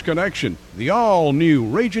Connection, the all-new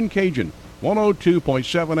Ragin' Cajun,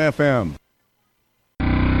 102.7 FM.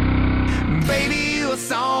 Baby, you a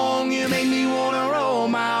song, you make me wanna roll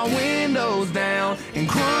my windows down and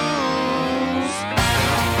cruise.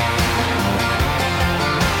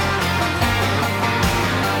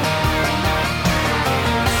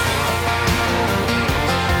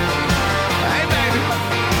 Hey, baby.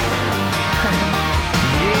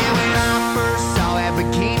 Yeah, when I first saw that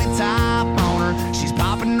bikini top on her, she's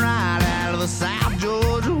popping right out of the South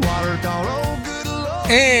Georgia water. Thought, oh, good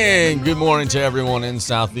Lord. And good morning to everyone in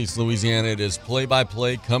Southeast Louisiana. It is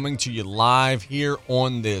play-by-play coming to you live here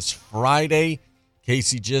on this Friday.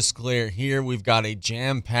 Casey Gisclair here. We've got a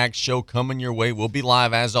jam-packed show coming your way. We'll be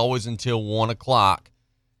live, as always, until 1 o'clock.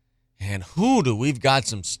 And we've got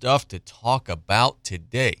some stuff to talk about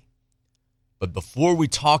today. But before we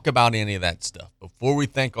talk about any of that stuff, before we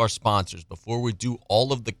thank our sponsors, before we do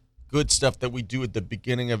all of the good stuff that we do at the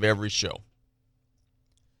beginning of every show,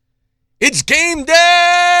 it's game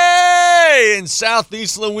day in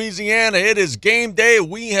Southeast Louisiana. It is game day.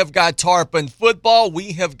 We have got Tarpon football.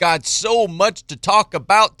 We have got so much to talk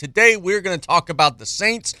about today. We're going to talk about the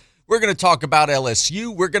Saints. We're going to talk about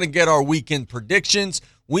LSU. We're going to get our weekend predictions.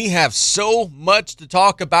 We have so much to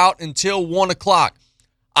talk about until 1 o'clock.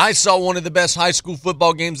 I saw one of the best high school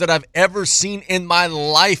football games that I've ever seen in my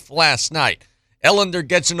life last night. Ellender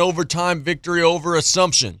gets an overtime victory over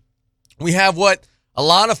Assumption. We have what a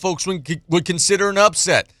lot of folks would consider an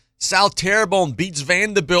upset. South Terrebonne beats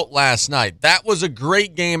Vanderbilt last night. That was a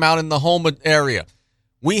great game out in the home area.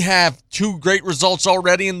 We have two great results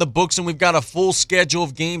already in the books, and we've got a full schedule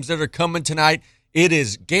of games that are coming tonight. It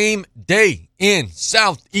is game day in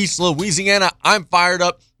Southeast Louisiana. I'm fired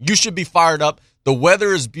up. You should be fired up. The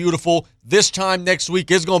weather is beautiful. This time next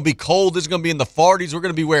week is going to be cold. It's going to be in the 40s. We're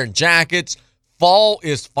going to be wearing jackets. Fall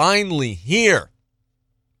is finally here.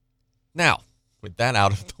 Now, with that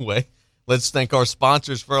out of the way, let's thank our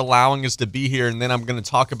sponsors for allowing us to be here, and then I'm going to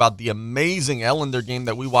talk about the amazing Ellender game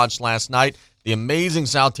that we watched last night, the amazing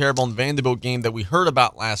South Terrebonne Vanderbilt game that we heard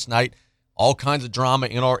about last night, all kinds of drama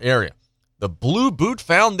in our area. The Blue Boot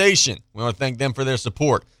Foundation, we want to thank them for their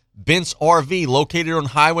support. Bent's RV, located on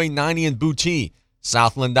Highway 90 in Boutte,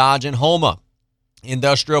 Southland Dodge and Homa.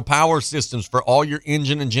 Industrial Power Systems for all your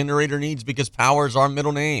engine and generator needs, because power is our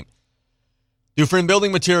middle name. Dufresne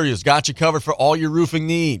Building Materials, got you covered for all your roofing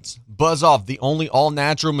needs. Buzz Off, the only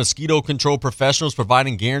all-natural mosquito control professionals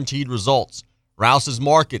providing guaranteed results. Rouse's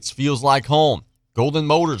Markets, feels like home. Golden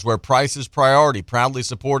Motors, where price is priority, proudly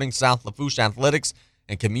supporting South Lafourche athletics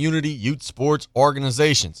and community youth sports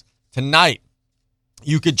organizations. Tonight,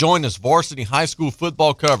 you could join us, varsity high school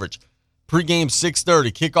football coverage. Pregame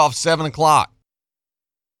 6:30, kickoff 7 o'clock.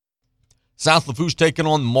 South Lafourche taking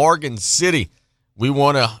on Morgan City. We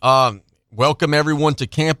want to welcome everyone to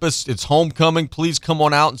campus. It's homecoming. Please come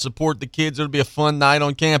on out and support the kids. It'll be a fun night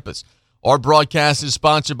on campus. Our broadcast is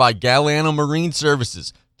sponsored by Galliano Marine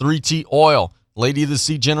Services, 3T Oil, Lady of the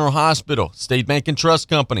Sea General Hospital, State Bank and Trust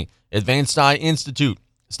Company, Advanced Eye Institute,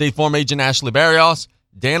 State Farm Agent Ashley Barrios,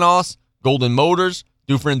 Danos, Golden Motors,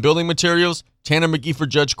 Dufresne Building Materials, Tanner McGee for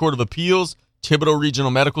Judge Court of Appeals, Thibodeau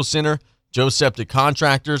Regional Medical Center, Joe Septic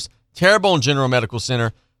Contractors, Terrebonne General Medical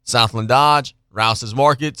Center, Southland Dodge, Rouse's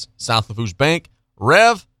Markets, South Lafourche Bank,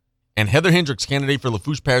 Rev, and Heather Hendricks, candidate for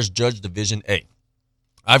Lafourche Parish Judge Division A.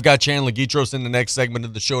 I've got Chandler Guidroz in the next segment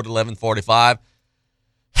of the show at 11:45.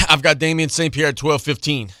 I've got Damien St. Pierre at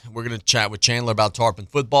 12:15. We're going to chat with Chandler about Tarpon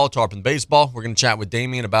football, Tarpon baseball. We're going to chat with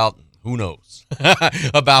Damien about, who knows,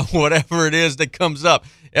 about whatever it is that comes up.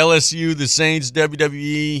 LSU, the Saints,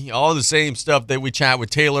 WWE, all the same stuff that we chat with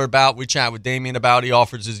Taylor about, we chat with Damien about. He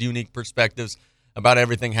offers his unique perspectives about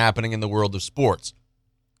everything happening in the world of sports.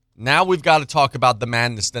 Now we've got to talk about the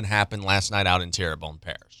madness that happened last night out in Terrebonne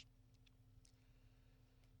Parish.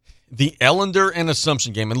 The Ellender and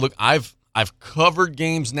Assumption game. And look, I've covered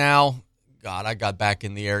games now. God, I got back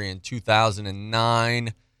in the area in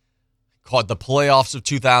 2009, caught the playoffs of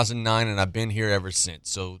 2009, and I've been here ever since.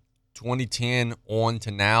 So 2010 on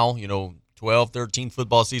to now, 12, 13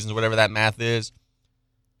 football seasons, whatever that math is.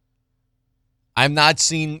 I've not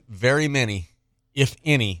seen very many, if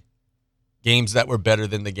any, games that were better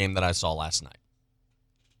than the game that I saw last night.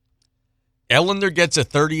 Ellender gets a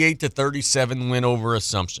 38-37 win over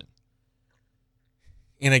Assumption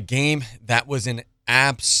in a game that was an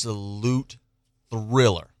absolute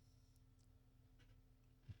thriller.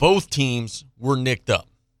 Both teams were nicked up.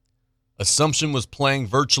 Assumption was playing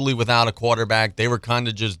virtually without a quarterback. They were kind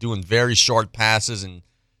of just doing very short passes and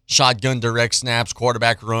shotgun direct snaps,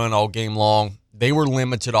 quarterback run all game long. They were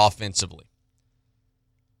limited offensively.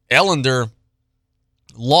 Ellender,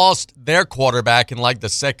 lost their quarterback in like the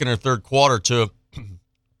second or third quarter to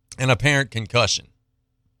an apparent concussion.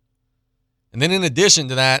 And then in addition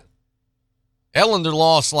to that, Ellender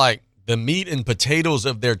lost like the meat and potatoes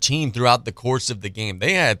of their team throughout the course of the game.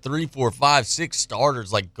 They had 3, 4, 5, 6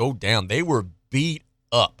 starters like go down. They were beat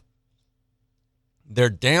up. They're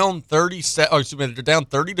down 30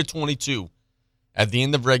 to 22 at the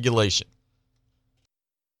end of regulation.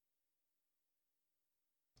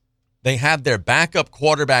 They have their backup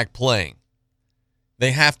quarterback playing.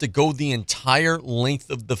 They have to go the entire length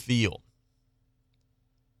of the field.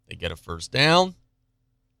 They get a first down,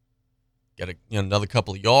 get another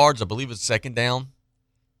couple of yards. I believe it's second down.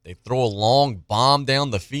 They throw a long bomb down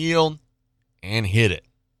the field and hit it.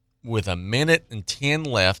 With 1:10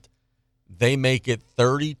 left, they make it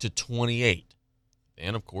 30 to 28.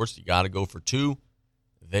 Then, of course, you got to go for 2.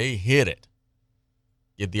 They hit it.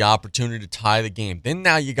 Get the opportunity to tie the game. Then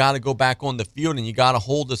now you got to go back on the field and you got to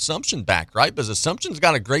hold Assumption back, right? Because Assumption's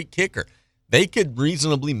got a great kicker. They could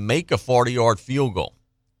reasonably make a 40-yard field goal.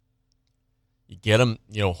 You get them,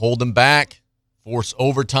 hold them back, force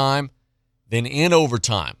overtime. Then in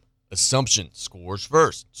overtime, Assumption scores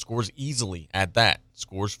first, scores easily at that,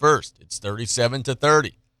 scores first. It's 37 to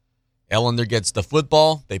 30. Ellender gets the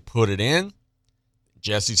football. They put it in.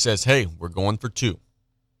 Jesse says, hey, we're going for 2.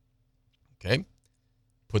 Okay.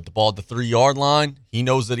 Put the ball at the 3-yard line. He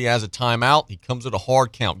knows that he has a timeout. He comes with a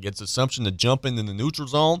hard count. Gets Assumption to jump into the neutral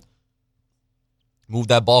zone. Move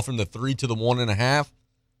that ball from the 3 to the 1.5.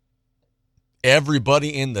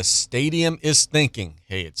 Everybody in the stadium is thinking,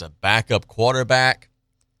 hey, it's a backup quarterback.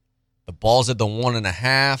 The ball's at the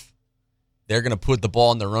 1.5. They're going to put the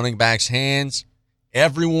ball in the running back's hands.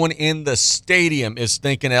 Everyone in the stadium is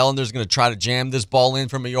thinking Ellender's going to try to jam this ball in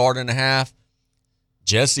from 1.5 yards.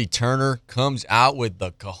 Jesse Turner comes out with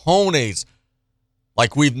the cojones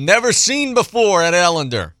like we've never seen before at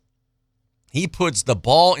Ellender. He puts the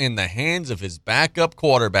ball in the hands of his backup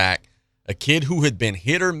quarterback, a kid who had been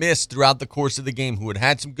hit or miss throughout the course of the game, who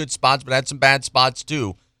had some good spots but had some bad spots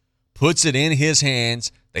too, puts it in his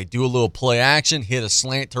hands. They do a little play action, hit a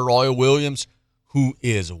slant to Royal Williams, who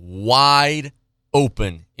is wide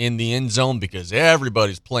open in the end zone because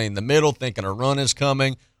everybody's playing the middle thinking a run is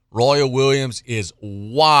coming. Royal Williams is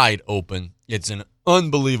wide open. It's an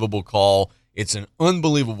unbelievable call. It's an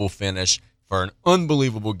unbelievable finish for an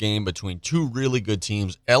unbelievable game between two really good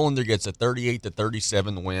teams. Ellender gets a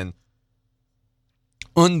 38-37 win.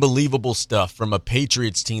 Unbelievable stuff from a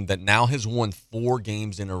Patriots team that now has won 4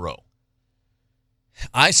 games in a row.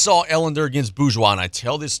 I saw Ellender against Bourgeois, and I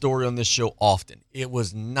tell this story on this show often. It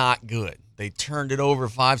was not good. They turned it over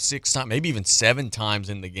 5, 6 times, maybe even 7 times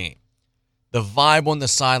in the game. The vibe on the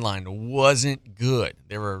sideline wasn't good.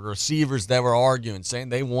 There were receivers that were arguing, saying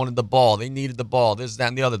they wanted the ball, they needed the ball, this, that,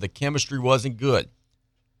 and the other. The chemistry wasn't good.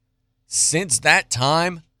 Since that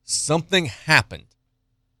time, something happened.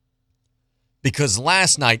 Because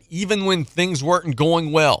last night, even when things weren't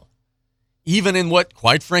going well, even in what,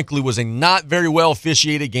 quite frankly, was a not very well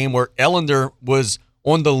officiated game where Ellender was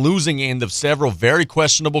on the losing end of several very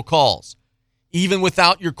questionable calls, even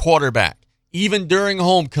without your quarterback, even during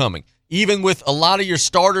homecoming, even with a lot of your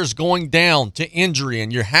starters going down to injury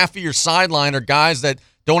and half of your sideline are guys that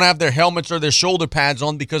don't have their helmets or their shoulder pads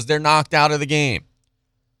on because they're knocked out of the game.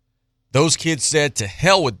 Those kids said, to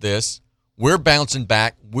hell with this. We're bouncing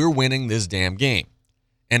back. We're winning this damn game.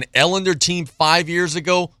 An Ellender team 5 years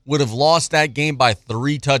ago would have lost that game by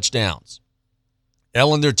 3 touchdowns.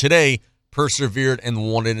 Ellender today persevered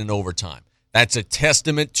and won it in overtime. That's a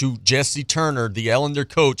testament to Jesse Turner, the Ellender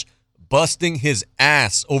coach, busting his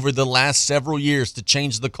ass over the last several years to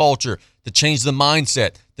change the culture, to change the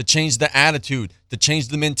mindset, to change the attitude, to change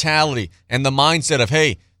the mentality and the mindset of,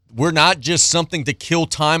 hey, we're not just something to kill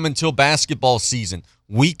time until basketball season.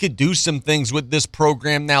 We could do some things with this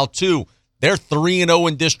program now, too. They're 3-0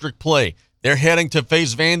 in district play. They're heading to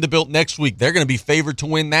face Vanderbilt next week. They're going to be favored to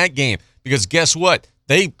win that game because guess what?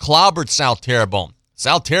 They clobbered South Terrebonne.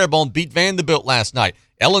 South Terrebonne beat Vanderbilt last night.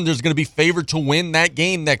 Ellender's going to be favored to win that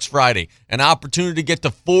game next Friday. An opportunity to get to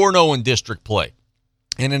 4-0 in district play.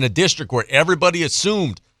 And in a district where everybody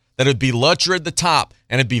assumed that it'd be Lutcher at the top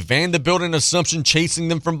and it'd be Vanderbilt and Assumption chasing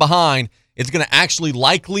them from behind, it's going to actually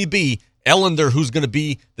likely be Ellender who's going to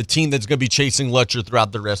be the team that's going to be chasing Lutcher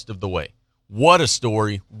throughout the rest of the way. What a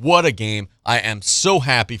story. What a game. I am so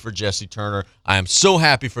happy for Jesse Turner. I am so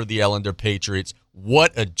happy for the Ellender Patriots.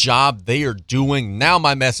 What a job they are doing. Now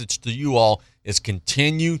my message to you all is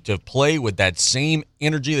continue to play with that same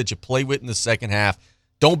energy that you play with in the second half.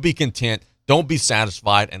 Don't be content. Don't be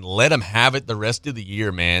satisfied, and let them have it the rest of the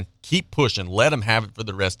year, man. Keep pushing. Let them have it for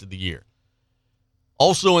the rest of the year.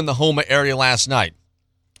 Also in the Houma area last night,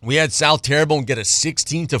 We had South Terrebonne get a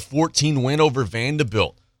 16-14 win over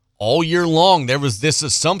Vanderbilt. All year long, there was this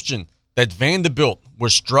assumption that Vanderbilt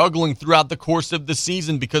was struggling throughout the course of the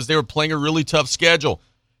season because they were playing a really tough schedule.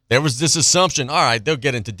 There was this assumption, all right, they'll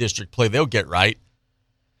get into district play. They'll get right.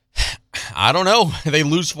 I don't know. They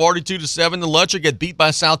lose 42-7 to Lutcher, get beat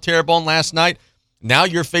by South Terrebonne last night. Now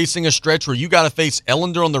you're facing a stretch where you got to face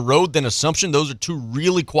Ellender on the road, then Assumption. Those are two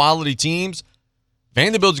really quality teams.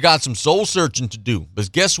 Vanderbilt's got some soul searching to do.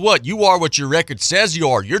 But guess what? You are what your record says you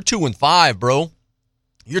are. You're 2-5, bro.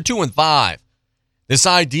 You're 2-5. This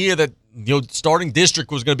idea that starting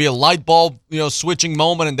district was going to be a light bulb switching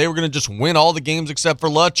moment and they were going to just win all the games except for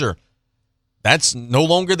Lutcher. That's no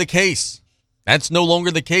longer the case. That's no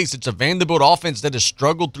longer the case. It's a Vanderbilt offense that has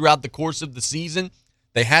struggled throughout the course of the season.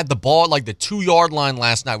 They had the ball at like the 2-yard line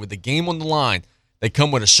last night with the game on the line. They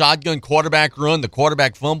come with a shotgun quarterback run. The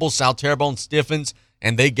quarterback fumbles. South Terrebonne stiffens,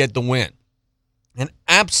 and they get the win. An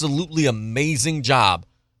absolutely amazing job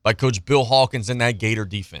by Coach Bill Hawkins and that Gator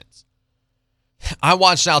defense. I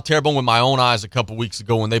watched South Terrebonne with my own eyes a couple weeks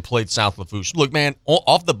ago when they played South Lafourche. Look, man,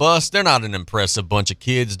 off the bus, they're not an impressive bunch of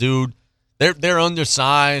kids, dude. They're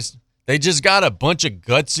undersized. They just got a bunch of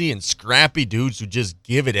gutsy and scrappy dudes who just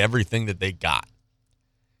give it everything that they got.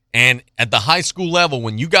 And at the high school level,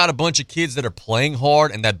 when you got a bunch of kids that are playing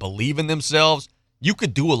hard and that believe in themselves, you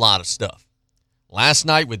could do a lot of stuff. Last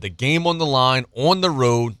night, with the game on the line, on the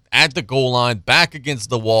road, at the goal line, back against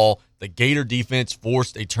the wall, the Gator defense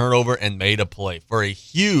forced a turnover and made a play for a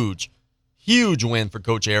huge, huge win for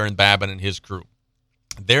Coach Aaron Babin and his crew.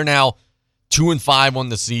 They're now 2-5 on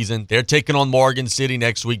the season. They're taking on Morgan City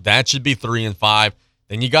next week. That should be 3-5.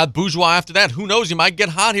 Then you got Bourgeois after that. Who knows? You might get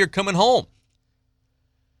hot here coming home.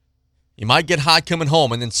 You might get hot coming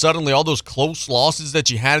home, and then suddenly all those close losses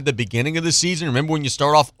that you had at the beginning of the season, remember when you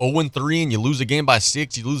start off 0-3 and you lose a game by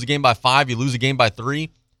 6, you lose a game by 5, you lose a game by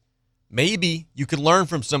 3? Maybe you could learn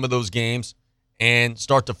from some of those games and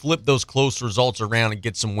start to flip those close results around and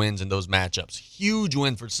get some wins in those matchups. Huge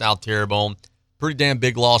win for South Terrebonne. Pretty damn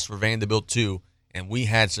big loss for Vanderbilt, too. And we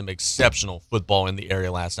had some exceptional football in the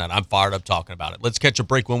area last night. I'm fired up talking about it. Let's catch a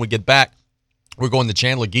break when we get back. We're going to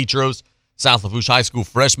Chandler Guidroz, South Lafourche High School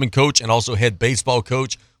freshman coach and also head baseball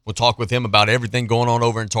coach. We'll talk with him about everything going on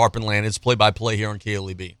over in Tarpon Land. It's play-by-play here on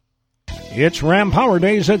KLEB. It's Ram Power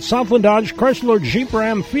Days at Southland Dodge, Chrysler, Jeep,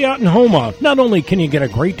 Ram, Fiat, and Homa. Not only can you get a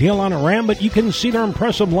great deal on a Ram, but you can see their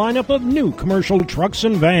impressive lineup of new commercial trucks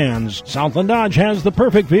and vans. Southland Dodge has the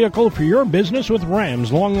perfect vehicle for your business with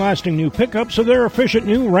Ram's long-lasting new pickups or their efficient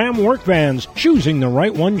new Ram work vans. Choosing the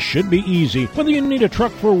right one should be easy. Whether you need a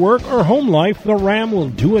truck for work or home life, the Ram will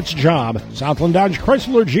do its job. Southland Dodge,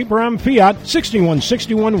 Chrysler, Jeep, Ram, Fiat,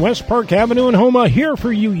 6161 West Park Avenue in Homa, here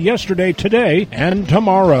for you yesterday, today, and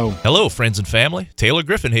tomorrow. Hello, friends and family. Taylor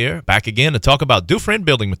Griffin here, back again to talk about Dufresne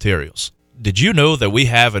Building Materials. Did you know that we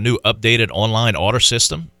have a new updated online order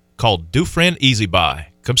system called Dufresne Easy Buy?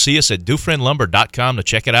 Come see us at DufresneLumber.com to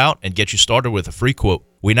check it out and get you started with a free quote.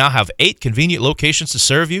 We now have 8 convenient locations to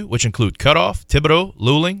serve you, which include Cutoff, Thibodaux,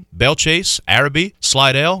 Luling, Bellchase, Araby,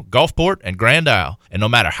 Slidell, Gulfport, and Grand Isle. And no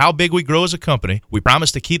matter how big we grow as a company, we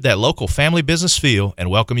promise to keep that local family business feel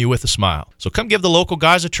and welcome you with a smile. So come give the local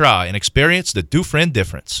guys a try and experience the Dufresne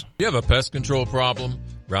difference. You have a pest control problem?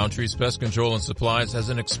 Roundtree's Pest Control and Supplies has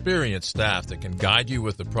an experienced staff that can guide you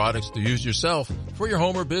with the products to use yourself for your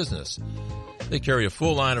home or business. They carry a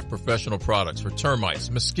full line of professional products for termites,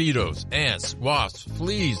 mosquitoes, ants, wasps,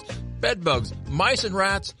 fleas, bedbugs, mice and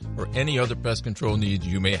rats, or any other pest control needs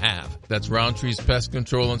you may have. That's Roundtree's Pest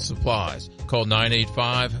Control and Supplies. Call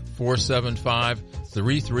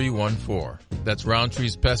 985-475-3314. That's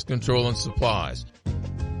Roundtree's Pest Control and Supplies.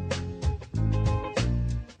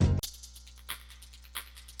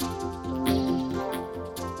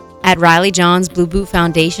 At Riley John's Blue Boot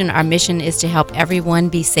Foundation, our mission is to help everyone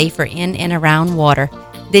be safer in and around water.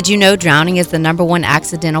 Did you know drowning is the #1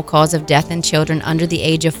 accidental cause of death in children under the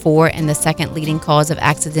age of 4 and the second leading cause of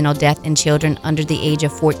accidental death in children under the age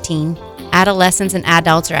of 14? Adolescents and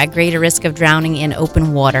adults are at greater risk of drowning in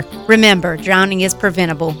open water. Remember, drowning is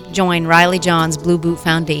preventable. Join Riley John's Blue Boot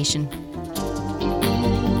Foundation.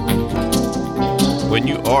 When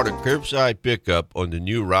you order curbside pickup on the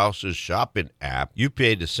new Rouse's shopping app, you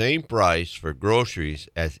pay the same price for groceries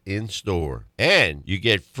as in-store. And you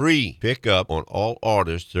get free pickup on all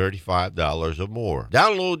orders $35 or more.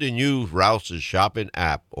 Download the new Rouse's shopping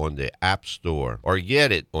app on the App Store or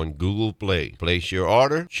get it on Google Play. Place your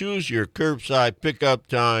order, choose your curbside pickup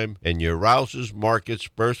time, and your Rouse's Markets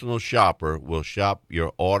personal shopper will shop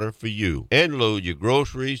your order for you and load your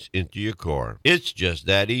groceries into your car. It's just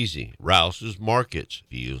that easy. Rouse's Markets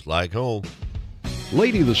feels like home.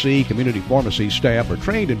 Lady of the Sea Community Pharmacy staff are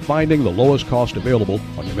trained in finding the lowest cost available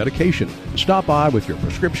on your medication. Stop by with your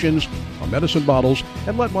prescriptions or medicine bottles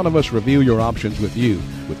and let one of us review your options with you.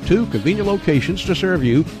 With 2 convenient locations to serve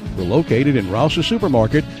you, we're located in Rouse's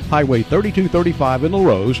Supermarket, Highway 3235 in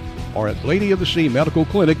LaRose, or at Lady of the Sea Medical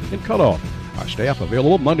Clinic in Cutoff. Our staff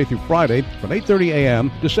available Monday through Friday from 8:30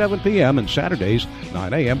 a.m. to 7 p.m. and Saturdays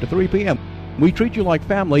 9 a.m. to 3 p.m. We treat you like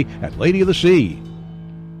family at Lady of the Sea.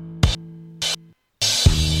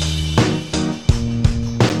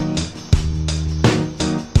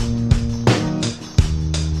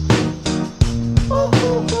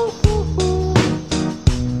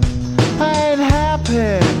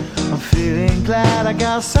 I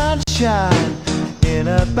got sunshine in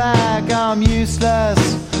a bag. I'm useless,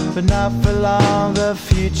 but not for long. The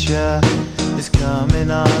future is coming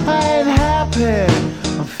on. I ain't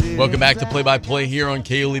happy. Welcome back to Play-by-Play here on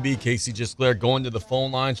KLEB. Casey Gisclair going to the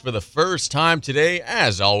phone lines for the first time today.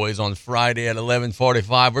 As always, on Friday at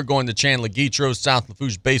 11:45, we're going to Chandler Guidroz, South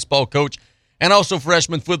Lafourche baseball coach, and also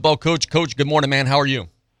freshman football coach. Coach, good morning, man. How are you?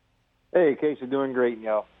 Hey, Casey, doing great,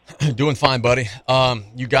 y'all. Doing fine, buddy.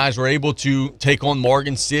 You guys were able to take on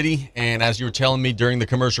Morgan City, and as you were telling me during the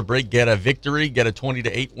commercial break, get a victory, get a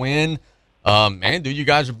 20-8 win. Man, dude, you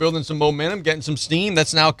guys are building some momentum, getting some steam.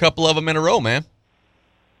 That's now a couple of them in a row, man.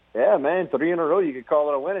 Yeah, man, 3 in a row. You could call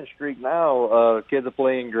it a winning streak now. Kids are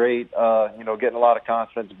playing great, getting a lot of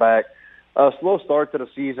confidence back. Slow start to the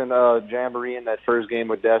season, Jamboree in that first game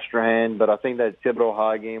with Destrehan, but I think that Thibodeau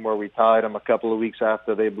High game where we tied them a couple of weeks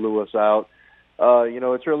after they blew us out,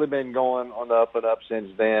 it's really been going on the up and up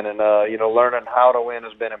since then. And, learning how to win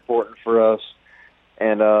has been important for us.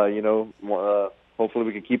 And, hopefully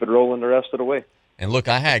we can keep it rolling the rest of the way. And, look,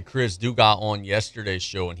 I had Chris Dugas on yesterday's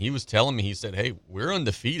show, and he was telling me, he said, hey, we're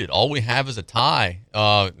undefeated. All we have is a tie.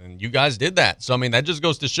 And you guys did that. So, I mean, that just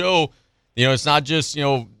goes to show, it's not just,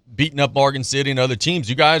 beating up Morgan City and other teams.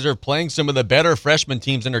 You guys are playing some of the better freshman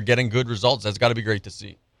teams and are getting good results. That's got to be great to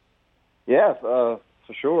see. Yeah, for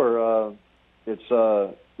sure. It's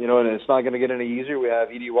and it's not going to get any easier. We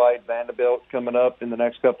have E.D. White, Vanderbilt coming up in the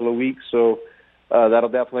next couple of weeks, so that'll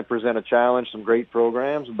definitely present a challenge. Some great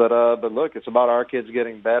programs, but look, it's about our kids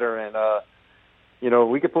getting better, and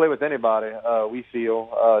we could play with anybody. We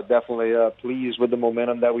feel definitely pleased with the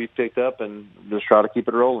momentum that we've picked up, and just try to keep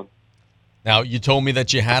it rolling. Now, you told me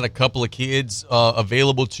that you had a couple of kids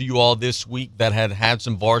available to you all this week that had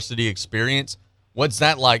some varsity experience. What's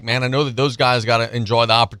that like, man? I know that those guys got to enjoy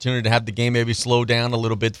the opportunity to have the game maybe slow down a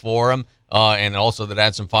little bit for them, and also that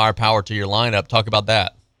add some firepower to your lineup. Talk about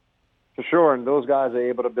that. For sure, and those guys are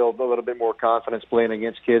able to build a little bit more confidence playing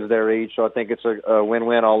against kids their age, so I think it's a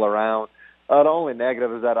win-win all around. The only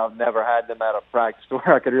negative is that I've never had them at a practice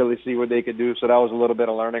where I could really see what they could do, so that was a little bit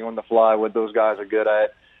of learning on the fly what those guys are good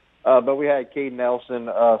at. But we had Caden Nelson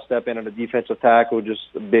step in at a defensive tackle, just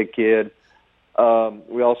a big kid.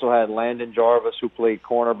 We also had Landon Jarvis, who played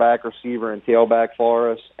cornerback, receiver, and tailback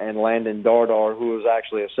for us, and Landon Dardar, who was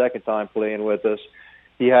actually a second time playing with us.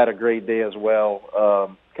 He had a great day as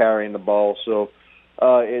well, carrying the ball. So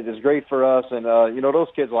it is great for us. And, those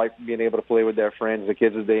kids like being able to play with their friends, the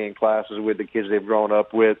kids that they in classes with, the kids they've grown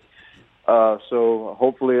up with. So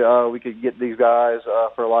hopefully we could get these guys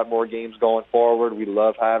for a lot more games going forward. We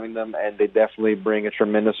love having them, and they definitely bring a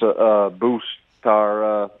tremendous boost to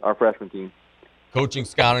our freshman team. Coaching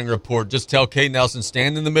scouting report. Just tell Caden Nelson,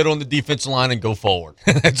 stand in the middle on the defensive line and go forward.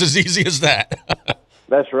 It's as easy as that.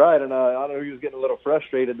 That's right, and I know he was getting a little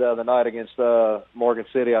frustrated the other night against Morgan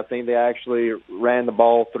City. I think they actually ran the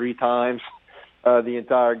ball 3 times the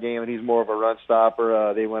entire game, and he's more of a run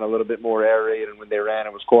stopper. They went a little bit more air raid, and when they ran,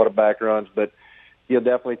 it was quarterback runs. But he'll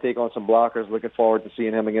definitely take on some blockers. Looking forward to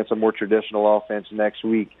seeing him against a more traditional offense next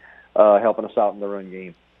week, helping us out in the run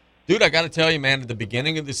game. Dude, I got to tell you, man, at the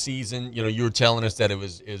beginning of the season, you were telling us that it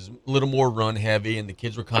was a little more run heavy and the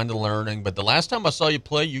kids were kind of learning. But the last time I saw you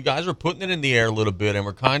play, you guys were putting it in the air a little bit and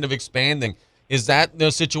we're kind of expanding. Is that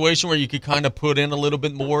the situation where you could kind of put in a little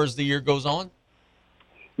bit more as the year goes on?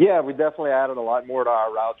 Yeah, we definitely added a lot more to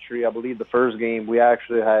our route tree. I believe the first game we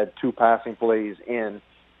actually had 2 passing plays in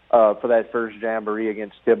for that first jamboree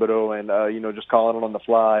against Thibodeau and, just calling it on the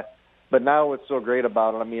fly. But now what's so great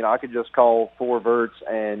about it, I mean, I could just call 4 verts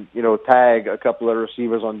and, tag a couple of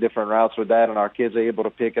receivers on different routes with that, and our kids are able to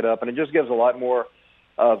pick it up. And it just gives a lot more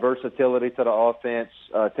versatility to the offense.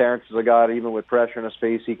 Terrence is a guy that even with pressure in his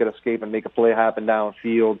face, he could escape and make a play happen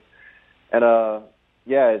downfield. And,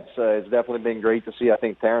 it's definitely been great to see. I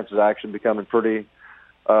think Terrence is actually becoming pretty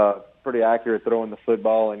accurate throwing the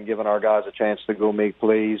football and giving our guys a chance to go make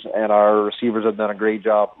plays. And our receivers have done a great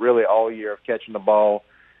job really all year of catching the ball,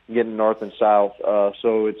 getting north and south.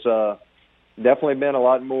 So it's definitely been a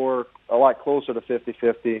lot closer to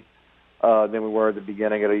 50-50 than we were at the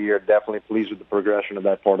beginning of the year. Definitely pleased with the progression of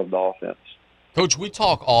that part of the offense. Coach, we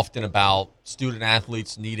talk often about student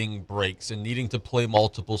athletes needing breaks and needing to play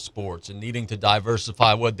multiple sports and needing to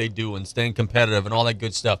diversify what they do and staying competitive and all that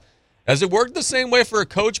good stuff. Has it worked the same way for a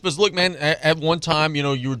coach? Because, look, man, at one time,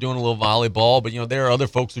 you were doing a little volleyball, but, there are other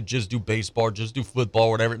folks who just do baseball, just do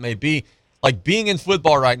football, whatever it may be. Like being in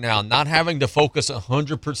football right now, not having to focus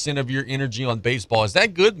 100% of your energy on baseball, is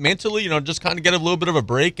that good mentally, just kind of get a little bit of a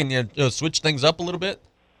break and switch things up a little bit?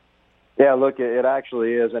 Yeah, look, it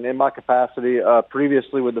actually is. And in my capacity,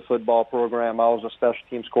 previously with the football program, I was a special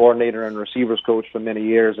teams coordinator and receivers coach for many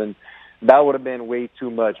years. And that would have been way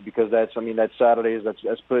too much because that's Saturdays,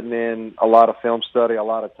 that's putting in a lot of film study, a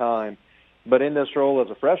lot of time. But in this role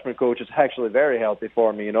as a freshman coach, it's actually very healthy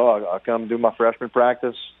for me. I come do my freshman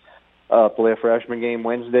practice, play a freshman game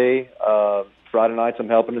Wednesday. Friday nights I'm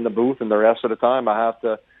helping in the booth, and the rest of the time I have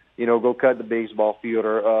to go cut the baseball field,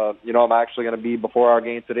 or, I'm actually going to be, before our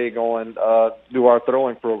game today, going do our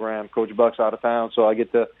throwing program. Coach Buck's out of town, so I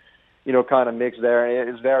get to, kind of mix there.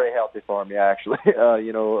 It's very healthy for me, actually.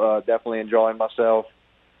 Definitely enjoying myself,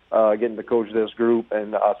 getting to coach this group,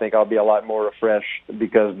 and I think I'll be a lot more refreshed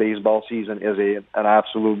because baseball season is an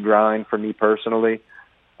absolute grind for me personally.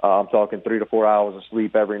 I'm talking 3 to 4 hours of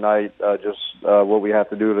sleep every night, just what we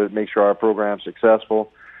have to do to make sure our program's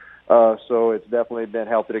successful. So it's definitely been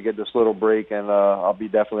healthy to get this little break, and I'll be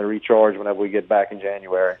definitely recharged whenever we get back in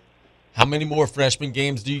January. How many more freshman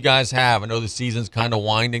games do you guys have? I know the season's kind of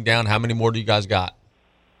winding down. How many more do you guys got?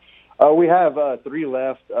 We have 3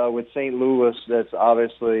 left with St. Louis. That's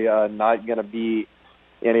obviously not going to be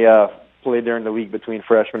any play during the week between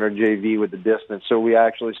freshman or JV with the distance. So we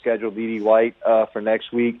actually scheduled E.D. White for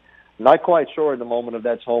next week. Not quite sure at the moment if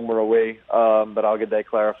that's home or away, but I'll get that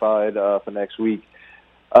clarified for next week.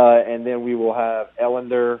 And then we will have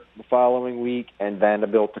Ellender the following week and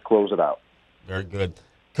Vanderbilt to close it out. Very good.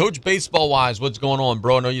 Coach, baseball-wise, what's going on,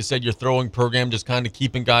 bro? I know you said your throwing program just kind of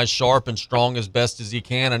keeping guys sharp and strong as best as you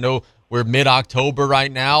can. I know we're mid-October right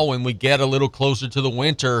now. When we get a little closer to the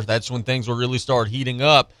winter, that's when things will really start heating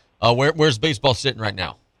up. Where's baseball sitting right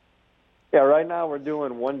now? Yeah, right now we're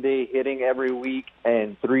doing 1 day hitting every week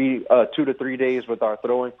and 2 to 3 days with our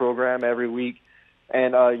throwing program every week.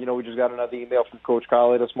 And, we just got another email from Coach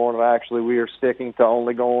Colley this morning. Actually, we are sticking to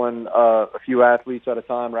only going a few athletes at a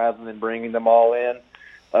time rather than bringing them all in.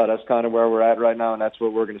 That's kind of where we're at right now, and that's where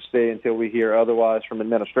we're going to stay until we hear otherwise from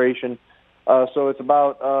administration. So it's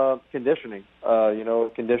about conditioning,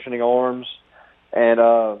 conditioning arms.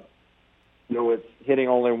 And, with hitting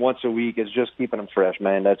only once a week, it's just keeping them fresh,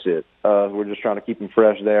 man. That's it. We're just trying to keep them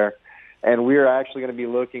fresh there. And we're actually going to be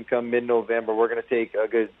looking come mid-November. We're going to take a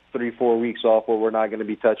good 3-4 weeks off where we're not going to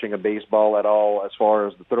be touching a baseball at all as far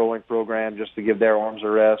as the throwing program, just to give their arms a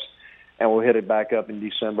rest. And we'll hit it back up in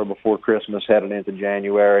December before Christmas, heading into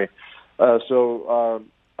January. So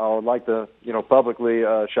I would like to, publicly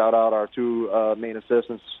shout out our 2 main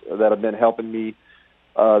assistants that have been helping me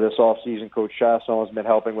this offseason. Coach Chasson has been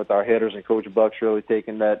helping with our hitters, and Coach Buck's really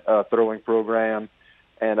taking that throwing program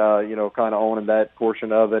and, kind of owning that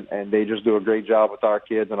portion of it. And they just do a great job with our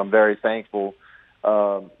kids, and I'm very thankful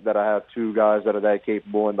that I have 2 guys that are that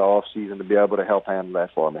capable in the offseason to be able to help handle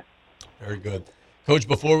that for me. Very good. Coach,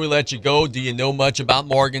 before we let you go, do you know much about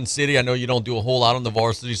Morgan City? I know you don't do a whole lot on the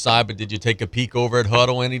varsity side, but did you take a peek over at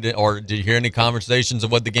Huddle or did you hear any conversations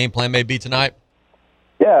of what the game plan may be tonight?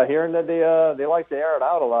 Yeah, hearing that they like to air it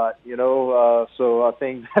out a lot, so I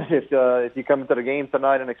think that if you come into the game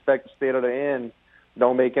tonight and expect to stay to the end,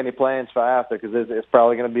 don't make any plans for after, because it's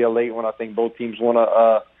probably going to be a late one. I think both teams want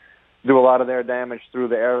to do a lot of their damage through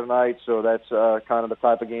the air tonight, so that's kind of the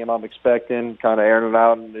type of game I'm expecting, kind of airing it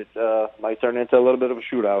out, and it might turn into a little bit of a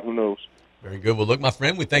shootout. Who knows? Very good. Well, look, my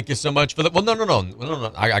friend, we thank you so much for that. Well,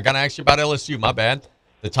 no. I got to ask you about LSU. My bad.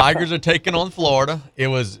 The Tigers are taking on Florida. It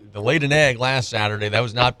was the laid an egg last Saturday. That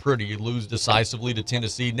was not pretty. You lose decisively to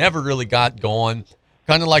Tennessee. Never really got going.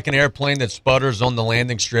 Kind of like an airplane that sputters on the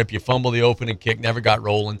landing strip. You fumble the opening kick, never got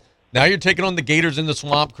rolling. Now you're taking on the Gators in the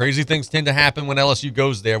swamp. Crazy things tend to happen when LSU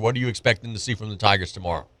goes there. What are you expecting to see from the Tigers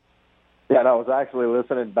tomorrow? Yeah, and I was actually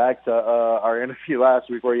listening back to our interview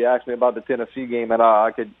last week where you asked me about the Tennessee game, and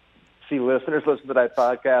I could see listeners listen to that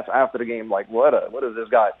podcast after the game like, what is this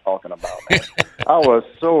guy talking about, man? I was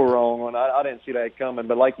so wrong when I didn't see that coming.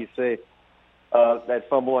 But like you say, that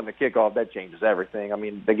fumble on the kickoff, that changes everything. I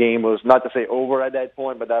mean, the game was, not to say over at that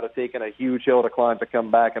point, but that would have taken a huge hill to climb to come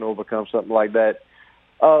back and overcome something like that.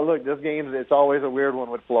 Look, this game, it's always a weird one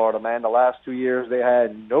with Florida, man. The last 2 years, they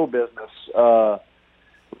had no business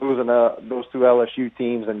losing those 2 LSU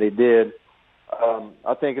teams, and they did.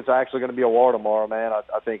 I think it's actually going to be a war tomorrow, man.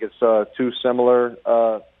 I think it's two similar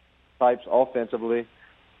types offensively.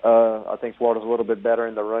 I think Florida's a little bit better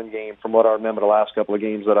in the run game from what I remember the last couple of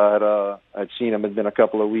games that I'd seen them. It's been a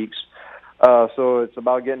couple of weeks. So it's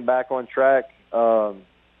about getting back on track.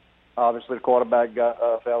 Obviously, the quarterback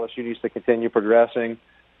for LSU needs to continue progressing,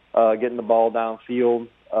 getting the ball downfield.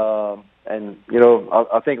 And,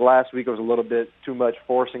 I think last week it was a little bit too much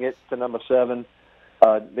forcing it to number 7.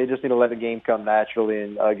 They just need to let the game come naturally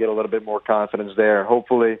and get a little bit more confidence there.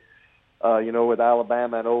 Hopefully, with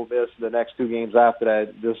Alabama and Ole Miss, the next 2 games after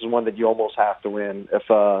that, this is one that you almost have to win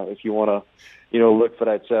if you want to, look for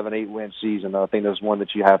that 7-8 win season. I think this is one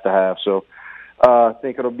that you have to have. So I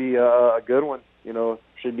think it'll be a good one.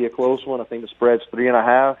 Should be a close one. I think the spread's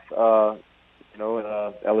 3.5. And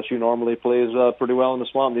LSU normally plays pretty well in the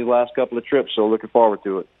swamp these last couple of trips, so looking forward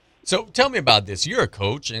to it. So tell me about this. You're a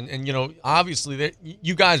coach, and obviously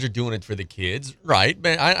you guys are doing it for the kids, right?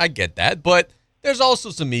 I get that, but there's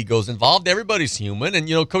also some egos involved. Everybody's human, and,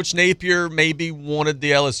 Coach Napier maybe wanted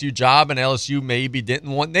the LSU job, and LSU maybe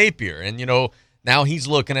didn't want Napier. And, now he's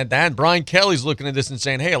looking at that, and Brian Kelly's looking at this and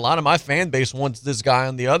saying, hey, a lot of my fan base wants this guy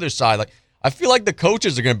on the other side. Like, I feel like the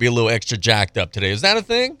coaches are going to be a little extra jacked up today. Is that a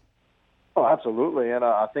thing? Oh, absolutely. And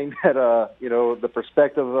I think that, the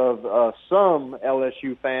perspective of some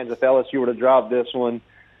LSU fans, if LSU were to drop this one,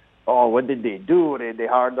 oh, what did they do? They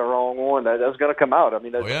hired the wrong one. That's going to come out. I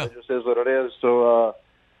mean, that just is what it is. So,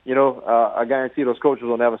 I guarantee those coaches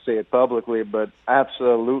will never say it publicly, but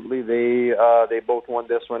absolutely they both won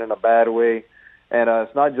this one in a bad way. And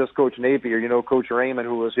it's not just Coach Napier, Coach Raymond,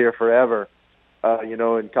 who was here forever,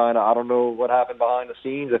 and kind of, I don't know what happened behind the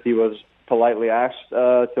scenes, if he was politely asked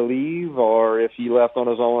to leave or if he left on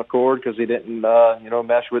his own accord because he didn't,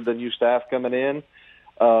 mesh with the new staff coming in.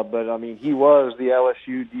 But, I mean, he was the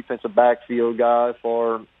LSU defensive backfield guy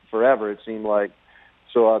for forever, it seemed like.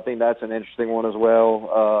 So I think that's an interesting one as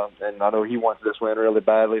well. And I know he wants this win really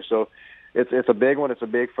badly. So it's a big one. It's a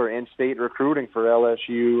big for in-state recruiting for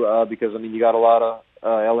LSU because, I mean, you got a lot of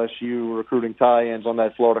LSU recruiting tie-ins on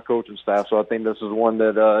that Florida coaching staff. So I think this is one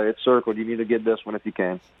that it's circled. You need to get this one if you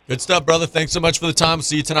can. Good stuff, brother. Thanks so much for the time. We'll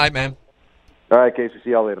see you tonight, man. All right, Casey.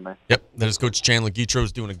 See y'all later, man. Yep, that is Coach Chandler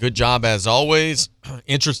Guidroz doing a good job as always.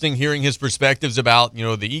 Interesting hearing his perspectives about,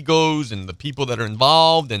 the egos and the people that are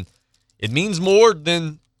involved. And it means more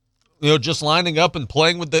than, just lining up and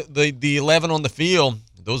playing with the 11 on the field.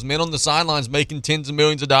 Those men on the sidelines making tens of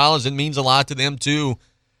millions of dollars, it means a lot to them too.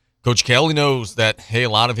 Coach Kelly knows that, hey, a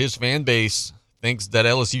lot of his fan base thinks that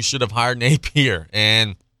LSU should have hired Napier.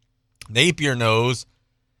 And Napier knows,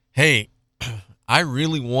 hey, I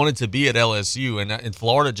really wanted to be at LSU, and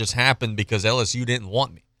Florida just happened because LSU didn't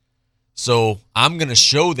want me. So I'm going to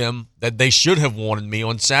show them that they should have wanted me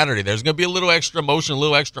on Saturday. There's going to be a little extra emotion, a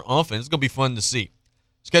little extra oomph, and it's going to be fun to see.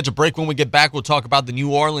 Let's catch a break. When we get back, we'll talk about the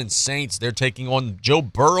New Orleans Saints. They're taking on Joe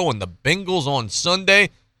Burrow and the Bengals on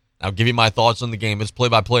Sunday. I'll give you my thoughts on the game. It's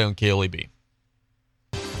play-by-play on KLEB.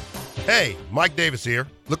 Hey, Mike Davis here.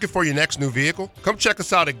 Looking for your next new vehicle? Come check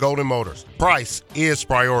us out at Golden Motors. Price is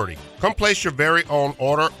priority. Come place your very own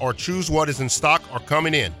order or choose what is in stock or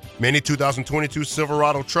coming in. Many 2022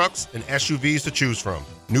 Silverado trucks and SUVs to choose from.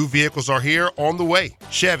 New vehicles are here on the way.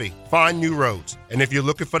 Chevy, find new roads. And if you're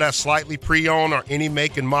looking for that slightly pre-owned or any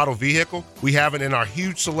make and model vehicle, we have it in our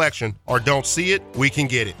huge selection, or don't see it, we can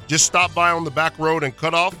get it. Just stop by on the back road and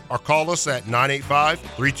cut off or call us at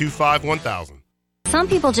 985-325-1000. Some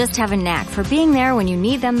people just have a knack for being there when you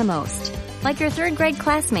need them the most. Like your third grade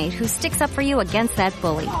classmate who sticks up for you against that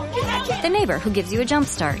bully. The neighbor who gives you a jump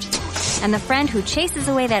start. And the friend who chases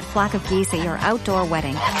away that flock of geese at your outdoor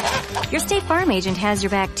wedding. Your State Farm agent has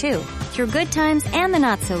your back too, through good times and the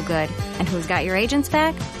not so good. And who's got your agent's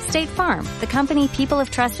back? State Farm, the company people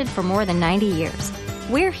have trusted for more than 90 years.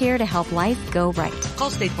 We're here to help life go right. Call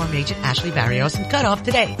State Farm agent Ashley Barrios and cut off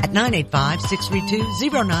today at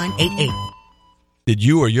 985-632-0988. Did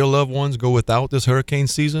you or your loved ones go without this hurricane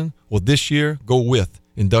season? Well, this year, go with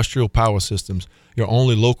Industrial Power Systems, your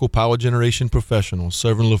only local power generation professional,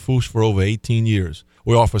 serving Lafourche for over 18 years.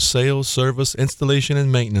 We offer sales, service, installation,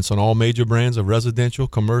 and maintenance on all major brands of residential,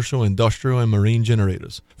 commercial, industrial, and marine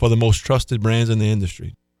generators for the most trusted brands in the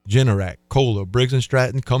industry. Generac, Kohler, Briggs &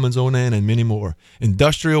 Stratton, Cummins Onan, and many more.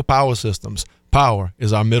 Industrial Power Systems. Power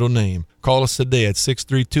is our middle name. Call us today at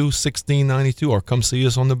 632-1692 or come see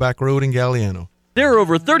us on the back road in Galliano. There are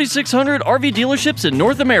over 3,600 RV dealerships in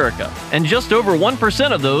North America, and just over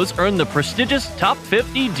 1% of those earn the prestigious Top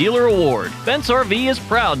 50 Dealer Award. Fence RV is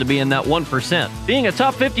proud to be in that 1%. Being a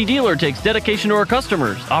Top 50 dealer takes dedication to our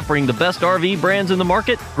customers, offering the best RV brands in the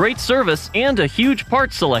market, great service, and a huge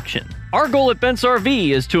parts selection. Our goal at Bent's RV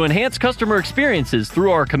is to enhance customer experiences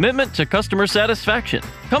through our commitment to customer satisfaction.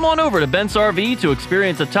 Come on over to Bent's RV to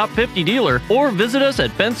experience a top 50 dealer or visit us at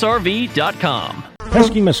bentsrv.com.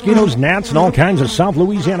 Pesky mosquitoes, gnats, and all kinds of South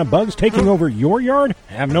Louisiana bugs taking over your yard?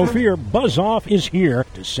 Have no fear, Buzz Off is here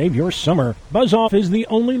to save your summer. Buzz Off is the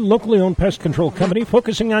only locally owned pest control company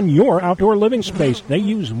focusing on your outdoor living space. They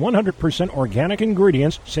use 100% organic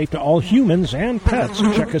ingredients, safe to all humans and pets.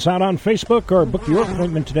 Check us out on Facebook or book your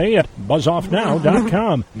appointment today at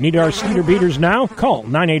buzzoffnow.com. Need our cedar beaters now? Call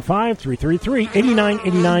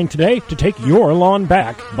 985-333-8989 today to take your lawn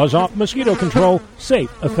back. Buzz Off Mosquito Control. Safe,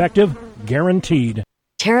 effective, guaranteed.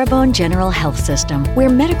 Terrebonne General Health System, where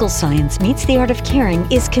medical science meets the art of caring,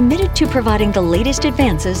 is committed to providing the latest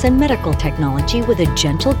advances in medical technology with a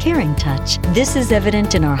gentle, caring touch. This is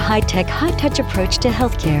evident in our high-tech, high-touch approach to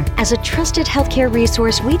healthcare. As a trusted healthcare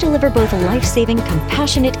resource, we deliver both life-saving,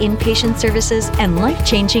 compassionate inpatient services and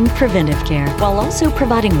life-changing preventive care, while also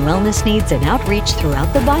providing wellness needs and outreach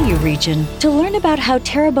throughout the Bayou region. To learn about how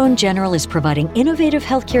Terrebonne General is providing innovative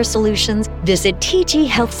healthcare solutions, visit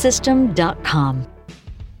tghealthsystem.com.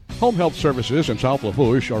 Home health services in South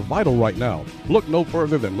Lafourche are vital right now. Look no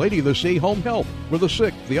further than Lady of the Sea Home Health. For the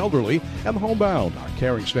sick, the elderly, and the homebound, our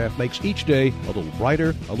caring staff makes each day a little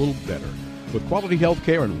brighter, a little better. With quality health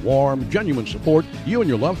care and warm, genuine support, you and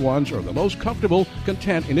your loved ones are the most comfortable,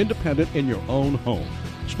 content, and independent in your own home.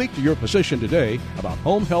 Speak to your physician today about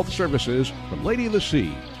home health services from Lady of the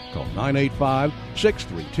Sea. Call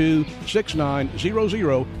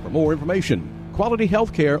 985-632-6900 for more information. Quality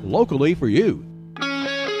health care locally for you.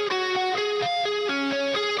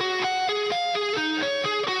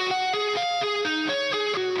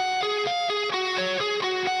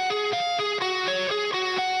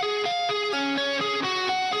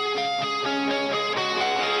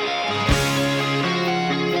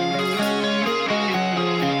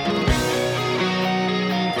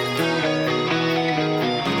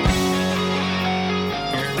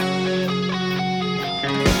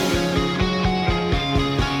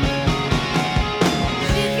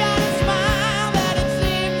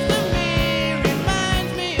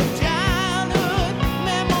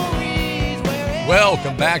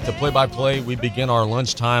 Welcome back to Play-by-Play. We begin our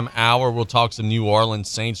lunchtime hour. We'll talk some New Orleans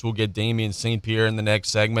Saints. We'll get Damien St. Pierre in the next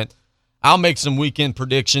segment. I'll make some weekend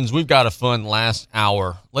predictions. We've got a fun last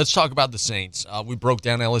hour. Let's talk about the Saints. We broke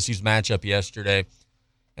down LSU's matchup yesterday,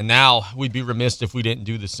 and now we'd be remiss if we didn't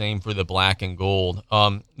do the same for the black and gold.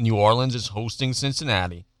 New Orleans is hosting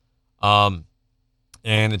Cincinnati, and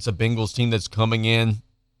it's a Bengals team that's coming in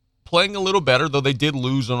playing a little better, though they did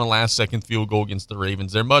lose on a last-second field goal against the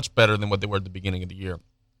Ravens. They're much better than what they were at the beginning of the year.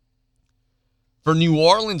 For New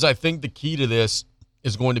Orleans, I think the key to this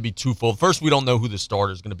is going to be twofold. First, we don't know who the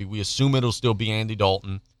starter is going to be. We assume it'll still be Andy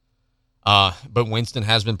Dalton, but Winston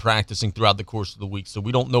has been practicing throughout the course of the week, so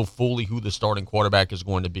we don't know fully who the starting quarterback is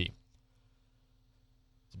going to be.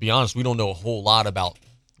 To be honest, we don't know a whole lot about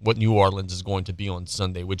what New Orleans is going to be on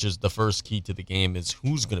Sunday, which is the first key to the game, is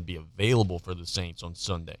who's going to be available for the Saints on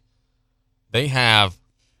Sunday. They have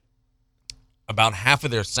about half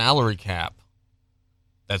of their salary cap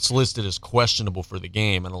that's listed as questionable for the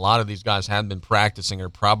game, and a lot of these guys have been practicing, are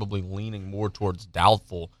probably leaning more towards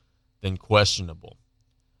doubtful than questionable.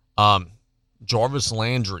 Jarvis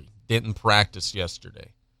Landry didn't practice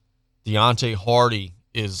yesterday. Deontay Hardy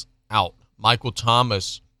is out. Michael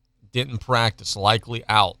Thomas didn't practice, likely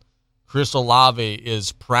out. Chris Olave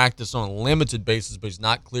is practiced on a limited basis, but he's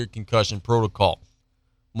not cleared concussion protocol.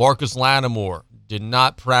 Marcus Lattimore did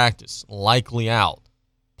not practice, likely out.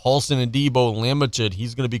 Paulson Adebo limited,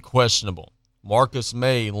 he's going to be questionable. Marcus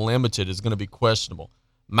May limited is going to be questionable.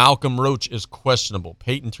 Malcolm Roach is questionable.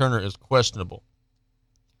 Peyton Turner is questionable.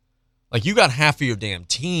 Like, you got half of your damn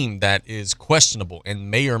team that is questionable and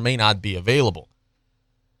may or may not be available.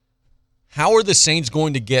 How are the Saints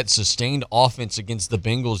going to get sustained offense against the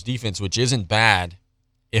Bengals defense, which isn't bad,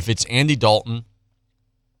 if it's Andy Dalton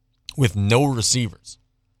with no receivers?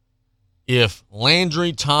 If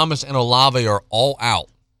Landry, Thomas, and Olave are all out,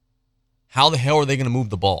 how the hell are they going to move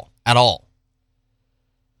the ball at all?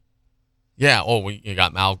 Yeah, you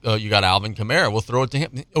got Alvin Kamara. We'll throw it to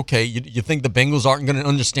him. Okay, you think the Bengals aren't going to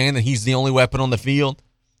understand that he's the only weapon on the field?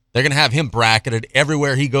 They're going to have him bracketed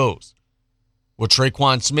everywhere he goes. Will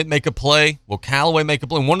Traquan Smith make a play? Will Callaway make a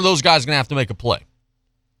play? One of those guys is going to have to make a play.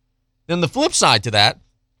 Then the flip side to that,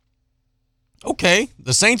 okay,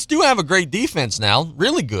 the Saints do have a great defense now,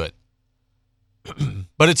 really good.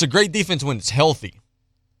 But it's a great defense when it's healthy.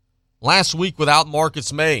 Last week without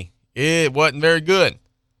Marcus May, it wasn't very good.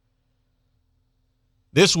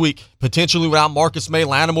 This week, potentially without Marcus May,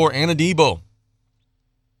 Lattimore, and Adebo.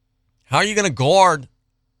 How are you going to guard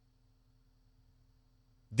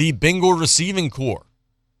the Bengal receiving core.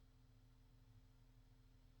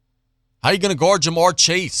 How are you going to guard Jamar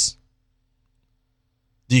Chase?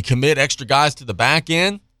 Do you commit extra guys to the back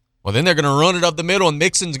end? Well, then they're going to run it up the middle, and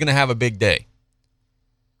Mixon's going to have a big day.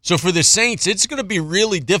 So for the Saints, it's going to be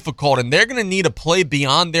really difficult, and they're going to need to play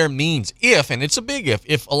beyond their means if, and it's a big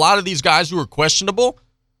if a lot of these guys who are questionable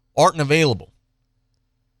aren't available.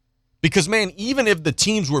 Because, man, even if the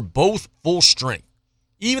teams were both full strength,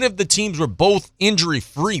 even if the teams were both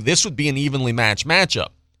injury-free, this would be an evenly matched matchup.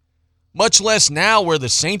 Much less now where the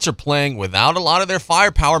Saints are playing without a lot of their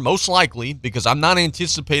firepower, most likely, because I'm not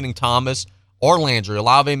anticipating Thomas or Landry.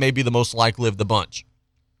 Olave may be the most likely of the bunch.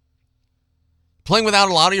 Playing without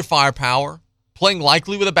a lot of your firepower, playing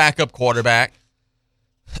likely with a backup quarterback,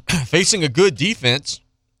 facing a good defense.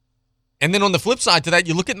 And then on the flip side to that,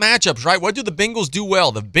 you look at matchups, right? What do the Bengals do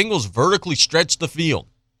well? The Bengals vertically stretch the field.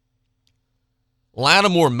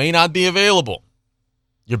 Lattimore may not be available.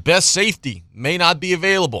 Your best safety may not be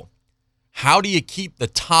available. How do you keep the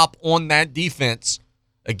top on that defense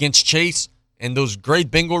against Chase and those great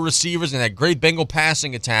Bengal receivers and that great Bengal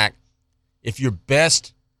passing attack if your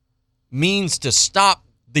best means to stop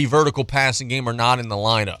the vertical passing game are not in the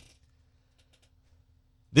lineup?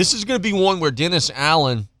 This is going to be one where Dennis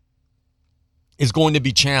Allen is going to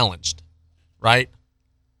be challenged, right?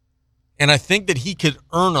 And I think that he could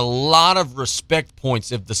earn a lot of respect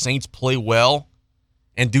points if the Saints play well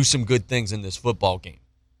and do some good things in this football game.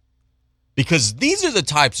 Because these are the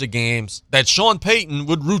types of games that Sean Payton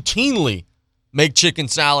would routinely make chicken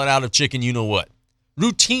salad out of chicken you-know-what.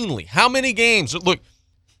 Routinely. How many games? Look,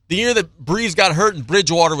 the year that Breeze got hurt and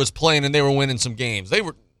Bridgewater was playing and they were winning some games, they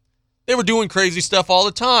were doing crazy stuff all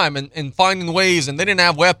the time and finding ways, and they didn't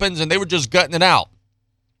have weapons, and they were just gutting it out.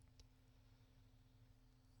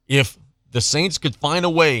 If the Saints could find a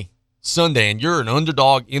way Sunday, and you're an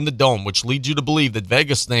underdog in the Dome, which leads you to believe that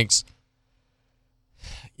Vegas thinks,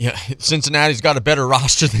 yeah, Cincinnati's got a better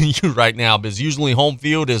roster than you right now, because usually home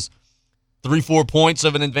field is 3-4 points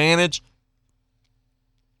of an advantage.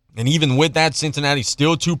 And even with that, Cincinnati's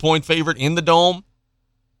still 2-point favorite in the Dome.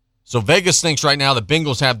 So Vegas thinks right now the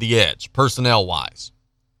Bengals have the edge, personnel-wise.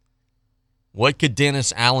 What could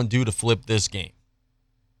Dennis Allen do to flip this game?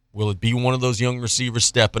 Will it be one of those young receivers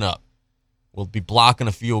stepping up? Will it be blocking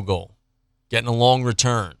a field goal, getting a long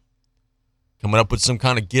return, coming up with some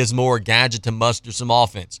kind of gizmo or gadget to muster some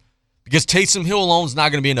offense? Because Taysom Hill alone is not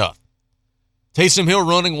going to be enough. Taysom Hill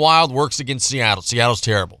running wild works against Seattle. Seattle's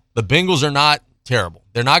terrible. The Bengals are not terrible.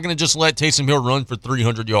 They're not going to just let Taysom Hill run for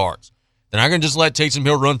 300 yards. They're not going to just let Taysom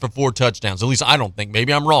Hill run for 4 touchdowns. At least I don't think.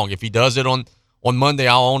 Maybe I'm wrong. If he does it on Monday,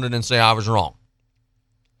 I'll own it and say I was wrong.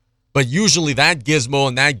 But usually that gizmo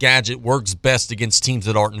and that gadget works best against teams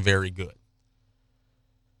that aren't very good.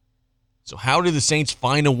 So how do the Saints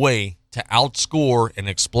find a way to outscore an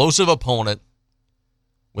explosive opponent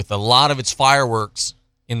with a lot of its fireworks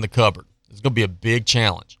in the cupboard? It's going to be a big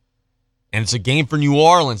challenge. And it's a game for New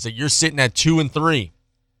Orleans that you're sitting at 2-3.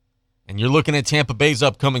 And you're looking at Tampa Bay's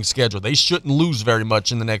upcoming schedule. They shouldn't lose very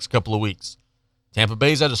much in the next couple of weeks. Tampa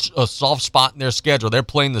Bay's at a soft spot in their schedule. They're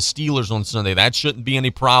playing the Steelers on Sunday. That shouldn't be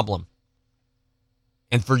any problem.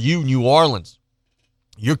 And for you, New Orleans,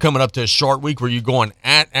 you're coming up to a short week where you're going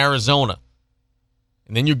at Arizona.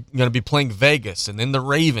 And then you're going to be playing Vegas and then the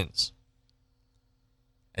Ravens.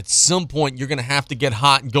 At some point, you're going to have to get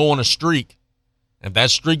hot and go on a streak. And if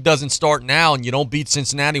that streak doesn't start now and you don't beat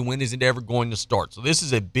Cincinnati, when is it ever going to start? So this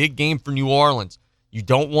is a big game for New Orleans. You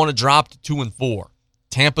don't want to drop to 2-4.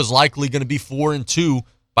 Tampa's likely going to be 4-2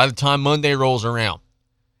 by the time Monday rolls around.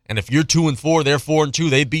 And if you're 2-4, they're 4-2,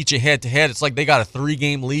 they beat you head-to-head. It's like they got a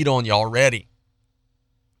 3-game lead on you already.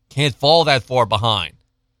 Can't fall that far behind.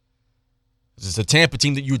 It's a Tampa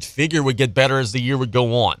team that you would figure would get better as the year would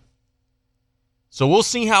go on. So we'll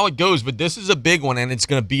see how it goes, but this is a big one, and it's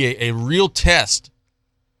going to be a real test,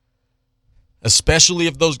 especially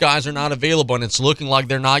if those guys are not available, and it's looking like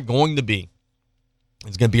they're not going to be.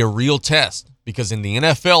 It's going to be a real test, because in the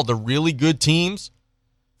NFL, the really good teams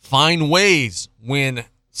find ways when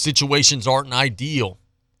situations aren't ideal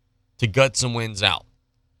to gut some wins out.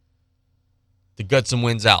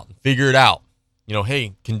 Figure it out. You know,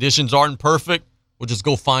 hey, conditions aren't perfect, we'll just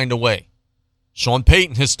go find a way. Sean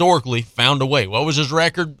Payton historically found a way. What was his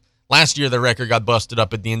record? Last year, the record got busted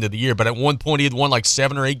up at the end of the year, but at one point, he had won like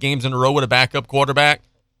 7 or 8 games in a row with a backup quarterback.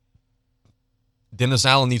 Dennis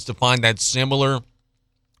Allen needs to find that similar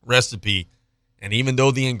recipe, and even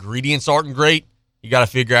though the ingredients aren't great, you got to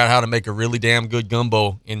figure out how to make a really damn good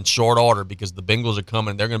gumbo in short order, because the Bengals are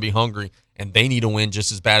coming, they're going to be hungry, and they need to win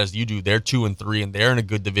just as bad as you do. They're 2-3, and they're in a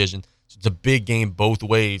good division. So it's a big game both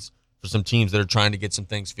ways for some teams that are trying to get some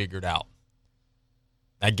things figured out.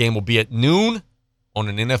 That game will be at noon on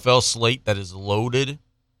an NFL slate that is loaded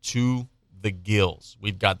to the gills.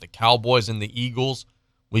 We've got the Cowboys and the Eagles.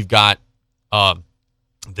 We've got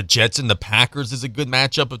the Jets and the Packers is a good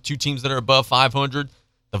matchup of two teams that are above 500.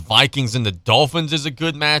 The Vikings and the Dolphins is a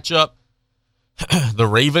good matchup. The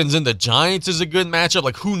Ravens and the Giants is a good matchup.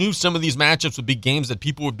 Like, who knew some of these matchups would be games that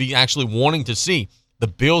people would be actually wanting to see? The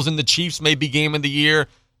Bills and the Chiefs may be game of the year.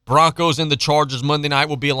 Broncos and the Chargers Monday night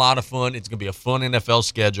will be a lot of fun. It's going to be a fun NFL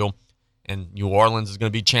schedule. And New Orleans is going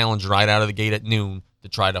to be challenged right out of the gate at noon to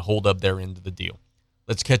try to hold up their end of the deal.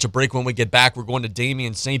 Let's catch a break. When we get back, we're going to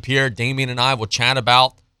Damien St. Pierre. Damien and I will chat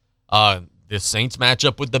about the Saints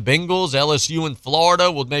matchup with the Bengals, LSU and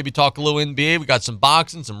Florida. We'll maybe talk a little NBA. We got some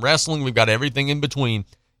boxing, some wrestling. We've got everything in between.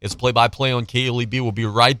 It's play-by-play on KLEB. We'll be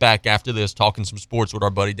right back after this talking some sports with our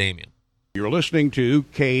buddy Damien. You're listening to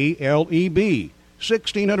KLEB,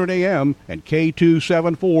 1600 AM and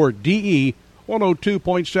K274DE,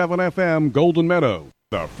 102.7 FM, Golden Meadow.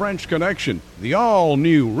 The French Connection, the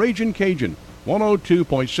all-new Ragin' Cajun, 102.7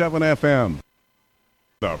 FM.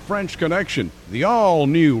 The French Connection, the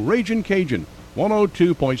all-new Ragin' Cajun,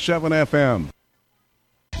 102.7 FM.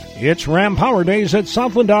 It's Ram Power Days at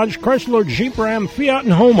Southland Dodge, Chrysler, Jeep, Ram, Fiat,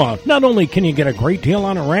 and Homa. Not only can you get a great deal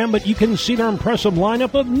on a Ram, but you can see their impressive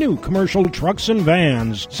lineup of new commercial trucks and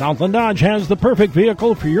vans. Southland Dodge has the perfect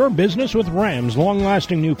vehicle for your business with Ram's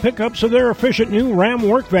long-lasting new pickups or their efficient new Ram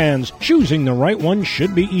work vans. Choosing the right one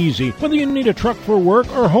should be easy. Whether you need a truck for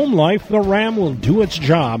work or home life, the Ram will do its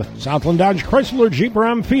job. Southland Dodge, Chrysler, Jeep,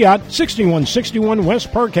 Ram, Fiat, 6161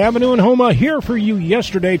 West Park Avenue in Homa, here for you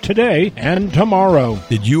yesterday, today, and tomorrow.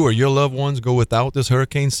 Did you or your loved ones go without this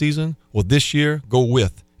hurricane season? Well, this year, go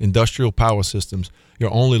with Industrial Power Systems,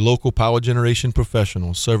 your only local power generation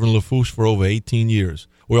professional, serving Lafourche for over 18 years.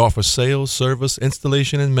 We offer sales, service,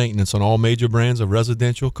 installation, and maintenance on all major brands of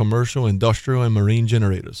residential, commercial, industrial, and marine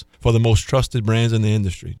generators for the most trusted brands in the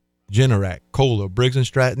industry. Generac, Kohler, Briggs &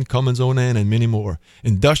 Stratton, Cummins Onan, and many more.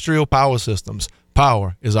 Industrial Power Systems.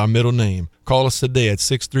 Power is our middle name. Call us today at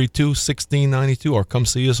 632-1692 or come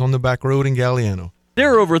see us on the back road in Galliano.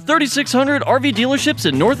 There are over 3,600 RV dealerships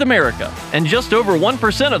in North America, and just over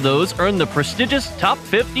 1% of those earn the prestigious Top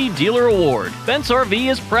 50 Dealer Award. Bent's RV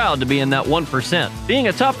is proud to be in that 1%. Being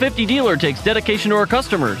a Top 50 dealer takes dedication to our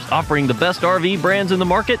customers, offering the best RV brands in the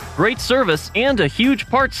market, great service, and a huge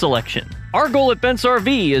parts selection. Our goal at Bent's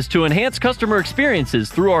RV is to enhance customer experiences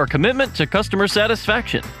through our commitment to customer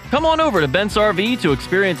satisfaction. Come on over to Bent's RV to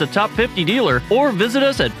experience a Top 50 dealer or visit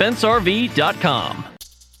us at bentsrv.com.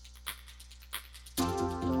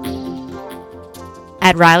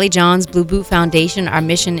 At Riley John's Blue Boot Foundation, our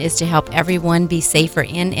mission is to help everyone be safer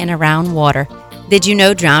in and around water. Did you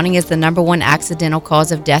know drowning is the #1 accidental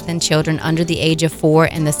cause of death in children under the age of 4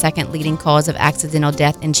 and the second leading cause of accidental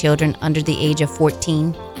death in children under the age of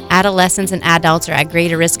 14? Adolescents and adults are at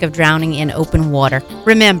greater risk of drowning in open water.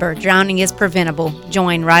 Remember, drowning is preventable.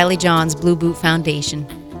 Join Riley John's Blue Boot Foundation.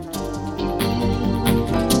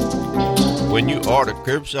 When you order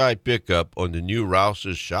curbside pickup on the new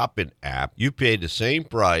Rouse's shopping app, you pay the same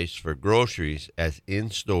price for groceries as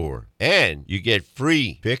in-store. And you get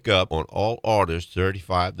free pickup on all orders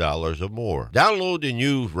 $35 or more. Download the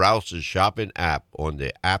new Rouse's shopping app on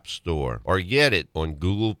the App Store or get it on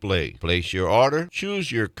Google Play. Place your order,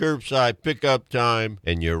 choose your curbside pickup time,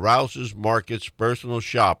 and your Rouse's Markets personal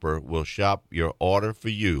shopper will shop your order for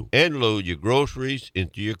you and load your groceries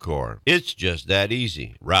into your car. It's just that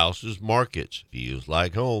easy. Rouse's Markets feels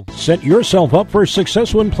like home. Set yourself up for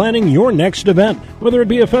success when planning your next event. Whether it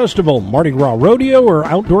be a festival, Mardi Gras rodeo, or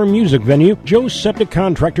outdoor music venue, Joe's Septic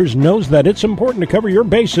Contractors knows that it's important to cover your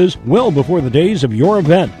bases well before the days of your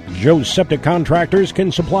event. Joe's Septic Contractors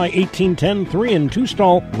can supply 1810 3 and 2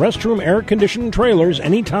 stall restroom air-conditioned trailers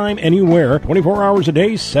anytime, anywhere, 24 hours a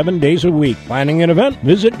day, 7 days a week. Planning an event?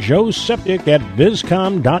 Visit Joe's Septic at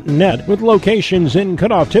viscom.net with locations in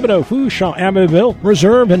Cutoff, Thibodaux, Fourche, Shaw, Abbeville,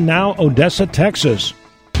 Reserve, and now Odessa, Texas.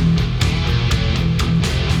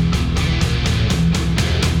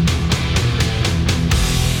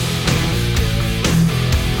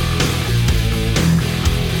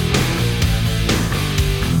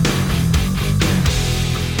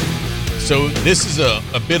 So this is a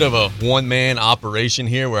bit of a one-man operation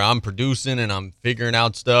here where I'm producing and I'm figuring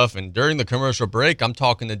out stuff. And during the commercial break, I'm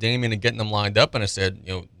talking to Damien and getting them lined up. And I said,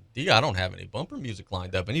 D, I don't have any bumper music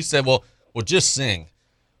lined up. And he said, well, just sing.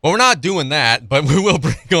 Well, we're not doing that, but we will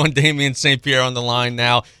bring on Damien St. Pierre on the line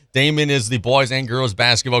now. Damien is the boys and girls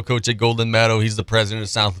basketball coach at Golden Meadow. He's the president of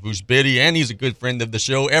South Lafourche Biddy, and he's a good friend of the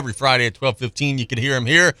show. Every Friday at 12:15, you can hear him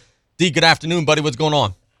here. D, good afternoon, buddy. What's going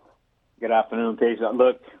on? Good afternoon, Casey.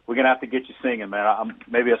 Look, we're going to have to get you singing, man.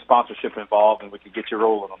 Maybe a sponsorship involved, and we could get you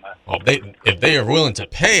rolling on that. Well, if they are willing to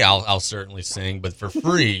pay, I'll certainly sing. But for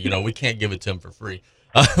free, we can't give it to them for free.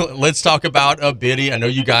 Let's talk about Biddy. I know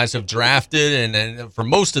you guys have drafted, and for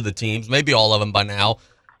most of the teams, maybe all of them by now,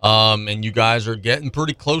 and you guys are getting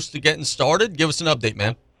pretty close to getting started. Give us an update,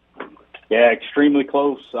 man. Yeah, extremely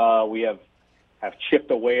close. We have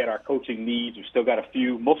chipped away at our coaching needs. We've still got a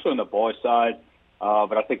few, mostly on the boys' side.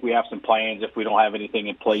 But I think we have some plans if we don't have anything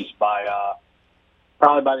in place by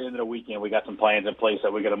probably by the end of the weekend. We got some plans in place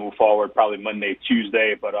that we're going to move forward probably Monday,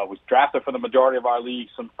 Tuesday. But we drafted for the majority of our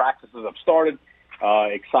leagues. Some practices have started.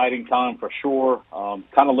 Exciting time for sure.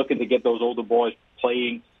 Kind of looking to get those older boys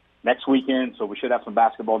playing next weekend. So we should have some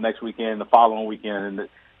basketball next weekend, the following weekend, and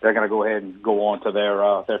they're going to go ahead and go on to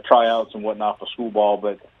their tryouts and whatnot for school ball.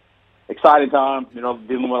 But exciting time,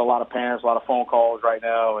 dealing with a lot of parents, a lot of phone calls right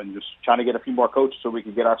now, and just trying to get a few more coaches so we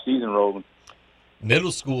can get our season rolling.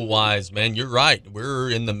 Middle school-wise, man, you're right. We're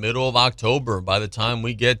in the middle of October. By the time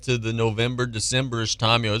we get to the November, December-ish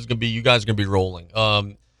time, it's gonna be you guys are gonna be rolling.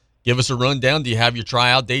 Give us a rundown. Do you have your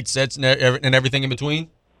tryout date sets and everything in between?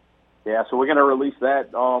 Yeah, so we're gonna release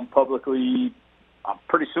that publicly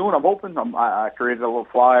pretty soon. I'm hoping. I created a little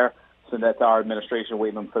flyer, sent that to our administration,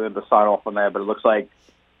 waiting for them to sign off on that. But it looks like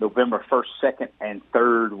November 1st, 2nd, and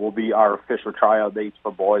 3rd will be our official tryout dates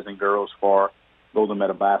for boys and girls for Golden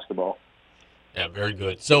Meadow basketball. Yeah, very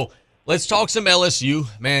good. So let's talk some LSU.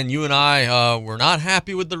 Man, you and I were not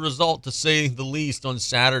happy with the result, to say the least, on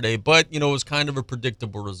Saturday. But, it was kind of a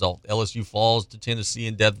predictable result. LSU falls to Tennessee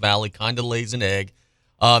in Death Valley, kind of lays an egg.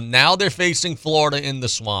 Now they're facing Florida in the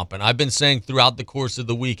Swamp. And I've been saying throughout the course of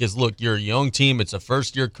the week is, look, you're a young team. It's a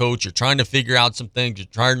first-year coach. You're trying to figure out some things. You're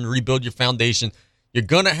trying to rebuild your foundation. You're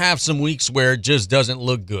going to have some weeks where it just doesn't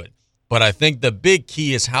look good. But I think the big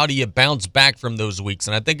key is how do you bounce back from those weeks?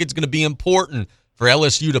 And I think it's going to be important for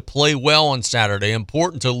LSU to play well on Saturday,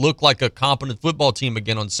 important to look like a competent football team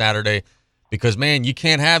again on Saturday, because, man, you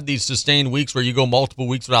can't have these sustained weeks where you go multiple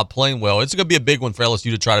weeks without playing well. It's going to be a big one for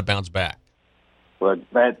LSU to try to bounce back. Well,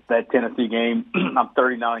 that Tennessee game, I'm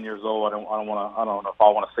 39 years old. I don't know if I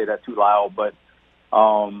want to say that too loud, but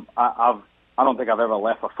I don't think I've ever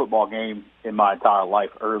left a football game in my entire life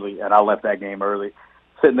early, and I left that game early.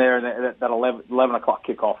 Sitting there, and that 11 o'clock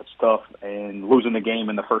kickoff, it's tough, and losing the game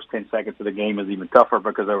in the first 10 seconds of the game is even tougher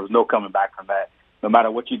because there was no coming back from that. No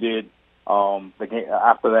matter what you did, the game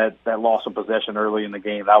after that loss of possession early in the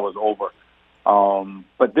game, that was over.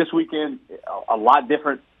 But this weekend, a lot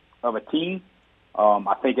different of a team.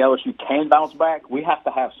 I think LSU can bounce back. We have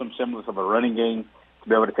to have some semblance of a running game to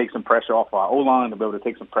be able to take some pressure off our O-line, to be able to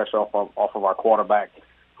take some pressure off of our quarterback,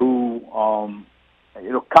 who,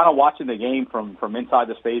 kind of watching the game from inside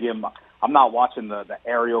the stadium. I'm not watching the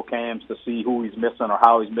aerial cams to see who he's missing or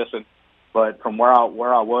how he's missing, but from where I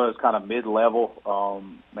was, kind of mid-level,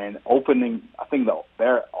 opening, I think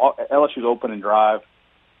LSU's opening drive,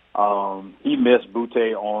 he missed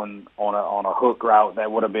Butte on a hook route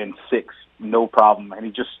that would have been 6, no problem, and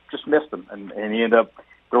he just missed him, and he ended up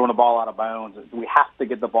throwing the ball out of bounds. We have to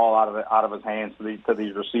get the ball out of his hands to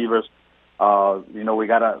these receivers. We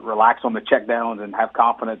got to relax on the checkdowns and have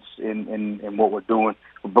confidence in what we're doing.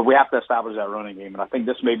 But we have to establish that running game, and I think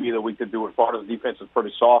this may be the week to do it. Florida's defense is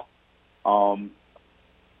pretty soft. And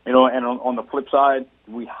on the flip side,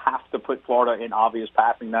 we have to put Florida in obvious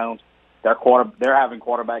passing downs. They're having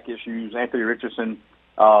quarterback issues. Anthony Richardson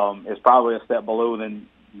is probably a step below than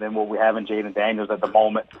what we have in Jaden Daniels at the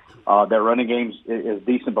moment. Their running game is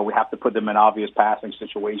decent, but we have to put them in obvious passing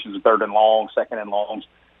situations, 3rd and long, 2nd and longs,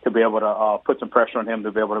 to be able to put some pressure on him,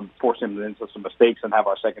 to be able to force him into some mistakes and have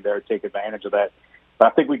our secondary take advantage of that. But I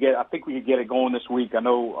think we can get it going this week. I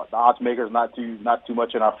know the odds maker's not too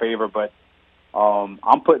much in our favor, but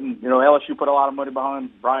I'm putting, LSU put a lot of money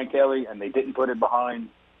behind Brian Kelly, and they didn't put it behind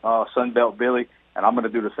Sunbelt Billy, and I'm going to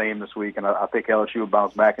do the same this week, and I think LSU will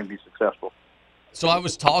bounce back and be successful. So I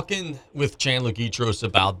was talking with Chandler Guidroz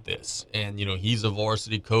about this, and, he's a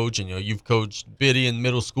varsity coach, and, you've coached Biddy in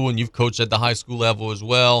middle school, and you've coached at the high school level as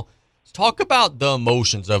well. Let's talk about the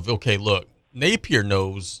emotions of, okay, look, Napier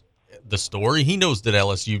knows the story. He knows that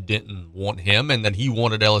LSU didn't want him and that he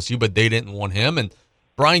wanted LSU, but they didn't want him. And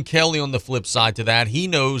Brian Kelly, on the flip side to that, he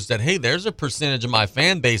knows that, hey, there's a percentage of my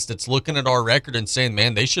fan base that's looking at our record and saying,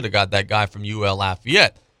 man, they should have got that guy from UL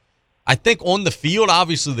Lafayette. I think on the field,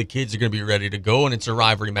 obviously the kids are going to be ready to go, and it's a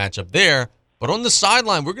rivalry matchup there. But on the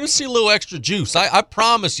sideline, we're going to see a little extra juice. I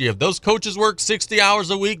promise you, if those coaches work 60 hours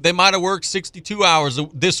a week, they might have worked 62 hours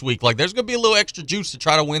this week. Like, there's going to be a little extra juice to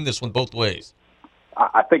try to win this one both ways.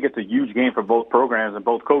 I think it's a huge game for both programs and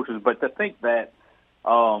both coaches. But to think that,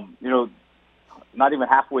 not even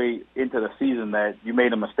halfway into the season that you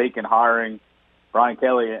made a mistake in hiring Brian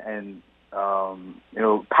Kelly and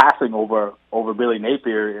passing over Billy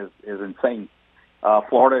Napier is insane.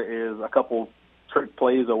 Florida is a couple trick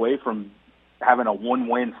plays away from having a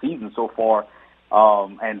 1-win season so far,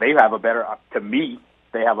 and they have a better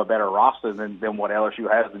roster than what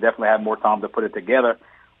LSU has. They definitely have more time to put it together.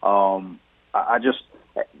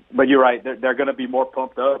 But you're right, they're going to be more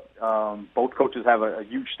pumped up. Both coaches have a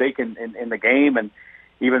huge stake in the game, and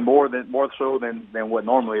even more so than what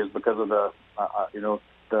normally is because of the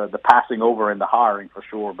passing over and the hiring for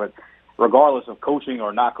sure. But regardless of coaching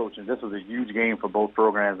or not coaching, this is a huge game for both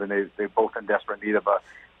programs, and they're both in desperate need of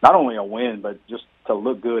not only a win, but just to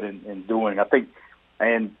look good in doing. I think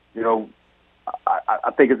it's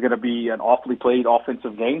going to be an awfully played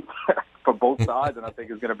offensive game for both sides, and I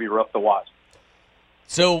think it's going to be rough to watch.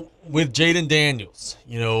 So with Jaden Daniels,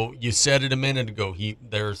 you said it a minute ago,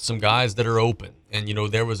 there's some guys that are open. And,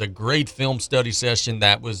 there was a great film study session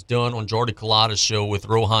that was done on Jordy Culotta's show with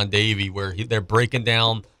Rohan Davey where they're breaking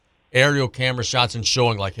down aerial camera shots and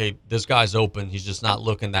showing like, hey, this guy's open. He's just not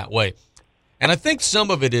looking that way. And I think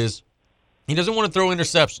some of it is he doesn't want to throw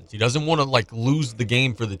interceptions. He doesn't want to, lose the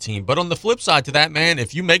game for the team. But on the flip side to that, man,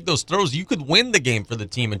 if you make those throws, you could win the game for the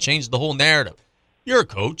team and change the whole narrative. You're a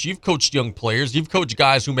coach. You've coached young players. You've coached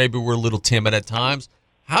guys who maybe were a little timid at times.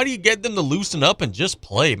 How do you get them to loosen up and just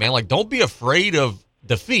play, man? Don't be afraid of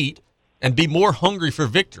defeat and be more hungry for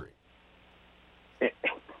victory.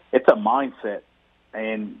 It's a mindset,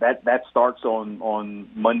 and that starts on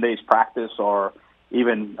Monday's practice or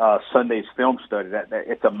even Sunday's film study. That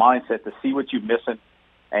it's a mindset to see what you're missing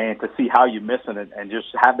and to see how you're missing it and just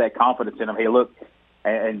have that confidence in them. Hey, look,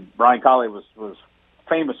 and Brian Colley was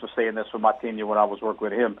famous for saying this for my tenure when I was working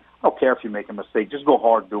with him. I don't care if you make a mistake. Just go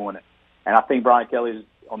hard doing it. And I think Brian Kelly's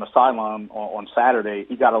on the sideline on Saturday,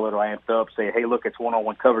 he got a little amped up, saying, hey, look, it's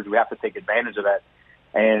one-on-one coverage. We have to take advantage of that.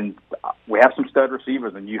 And we have some stud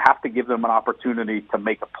receivers, and you have to give them an opportunity to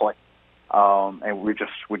make a play. And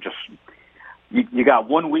you got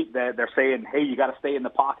 1 week that they're saying, hey, you got to stay in the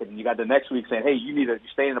pocket. And you got the next week saying, hey, you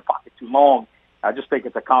stay in the pocket too long. I just think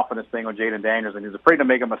it's a confidence thing on Jaden Daniels, and he's afraid to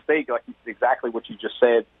make a mistake, like exactly what you just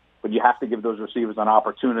said. But you have to give those receivers an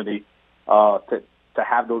opportunity to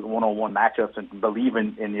have those one-on-one matchups and believe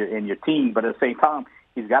in your team. But at the same time,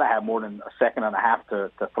 he's got to have more than a second and a half to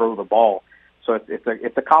throw the ball. So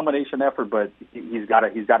it's a combination effort, but he's got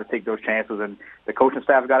to take those chances, and the coaching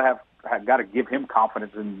staff has got to give him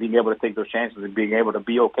confidence in being able to take those chances and being able to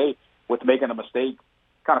be okay with making a mistake,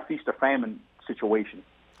 kind of feast or famine situation.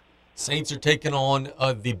 Saints are taking on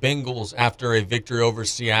the Bengals after a victory over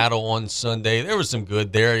Seattle on Sunday. There was some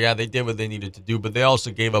good there. Yeah, they did what they needed to do, but they also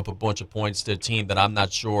gave up a bunch of points to a team that I'm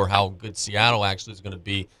not sure how good Seattle actually is going to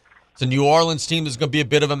be. It's a New Orleans team that's going to be a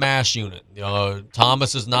bit of a mash unit.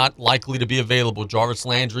 Thomas is not likely to be available. Jarvis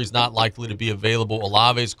Landry is not likely to be available.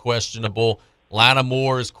 Olave is questionable.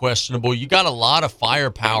 Lattimore is questionable. You got a lot of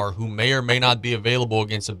firepower who may or may not be available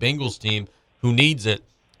against a Bengals team who needs it.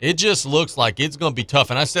 It just looks like it's going to be tough.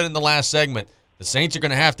 And I said in the last segment, the Saints are going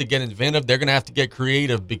to have to get inventive. They're going to have to get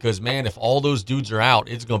creative because, man, if all those dudes are out,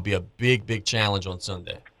 it's going to be a big, big challenge on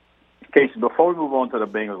Sunday. Casey, before we move on to the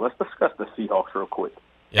Bengals, let's discuss the Seahawks real quick.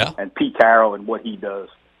 Yeah. And Pete Carroll and what he does.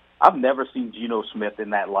 I've never seen Geno Smith in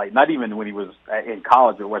that light, not even when he was in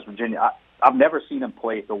college at West Virginia. I've never seen him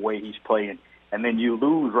play the way he's playing. And then you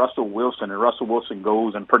lose Russell Wilson, and Russell Wilson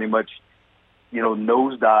goes and pretty much,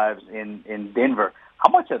 nosedives in Denver. How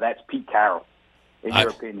much of that's Pete Carroll, in your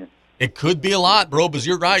opinion? It could be a lot, bro, but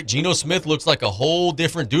you're right. Geno Smith looks like a whole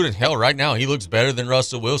different dude. And hell, right now, he looks better than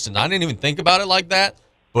Russell Wilson. I didn't even think about it like that,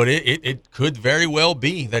 but it could very well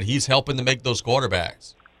be that he's helping to make those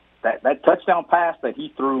quarterbacks. That touchdown pass that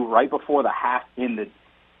he threw right before the half ended,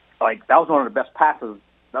 that was one of the best passes.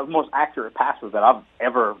 That was the most accurate passes that I've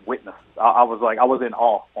ever witnessed. I was in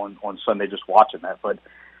awe on Sunday just watching that. But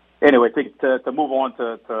anyway, to move on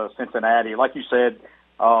to Cincinnati, like you said,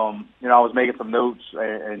 I was making some notes,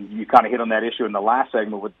 and you kind of hit on that issue in the last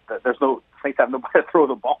segment. Saints have nobody to throw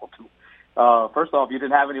the ball to. First off, you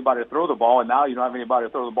didn't have anybody to throw the ball, and now you don't have anybody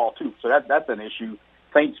to throw the ball to. So that's an issue.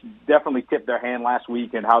 Saints definitely tipped their hand last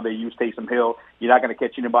week in how they used Taysom Hill. You're not going to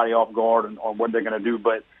catch anybody off guard on what they're going to do,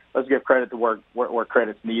 but let's give credit to where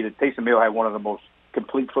credit's needed. Taysom Hill had one of the most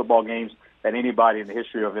complete football games that anybody in the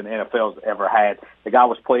history of the NFL has ever had. The guy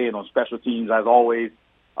was playing on special teams as always,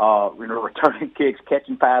 returning kicks,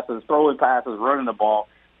 catching passes, throwing passes, running the ball.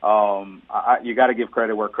 You got to give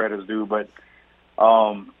credit where credit's due, but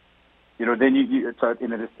then it's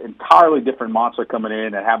an entirely different monster coming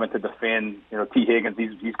in and having to defend. T. Higgins,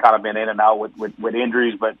 he's kind of been in and out with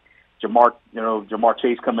injuries, but Jamar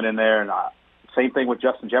Chase coming in there, and Same thing with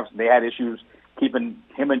Justin Jefferson. They had issues keeping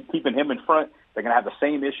him in front. They're going to have the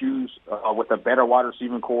same issues with a better wide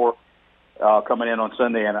receiving core coming in on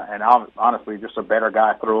Sunday, and honestly, just a better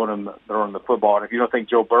guy throwing the football. And if you don't think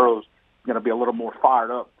Joe Burrow's going to be a little more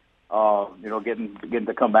fired up, getting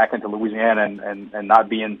to come back into Louisiana and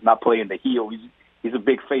not playing the heel, he's a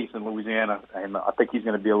big face in Louisiana, and I think he's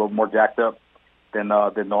going to be a little more jacked up than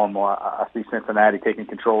normal. I see Cincinnati taking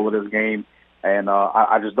control of this game, and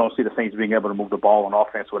I just don't see the Saints being able to move the ball on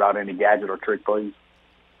offense without any gadget or trick plays.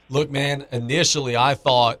 Look, man, initially I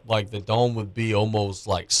thought like the dome would be almost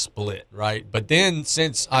like split, right? But then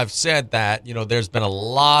since I've said that, there's been a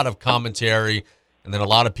lot of commentary and then a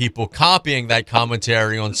lot of people copying that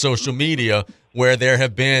commentary on social media where there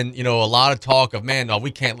have been, a lot of talk of, man, no,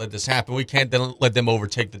 we can't let this happen. We can't let them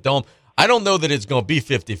overtake the dome. I don't know that it's going to be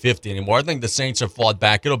 50-50 anymore. I think the Saints are fought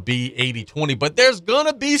back. It'll be 80-20, but there's going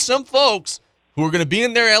to be some folks who are going to be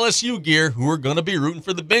in their LSU gear who are going to be rooting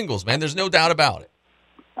for the Bengals, man. There's no doubt about it.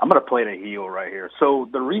 I'm going to play the heel right here. So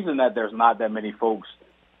the reason that there's not that many folks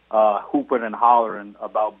hooping and hollering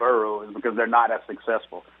about Burrow is because they're not as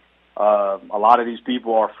successful. A lot of these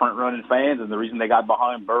people are front-running fans, and the reason they got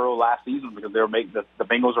behind Burrow last season because the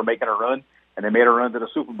Bengals are making a run, and they made a run to the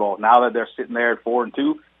Super Bowl. Now that they're sitting there at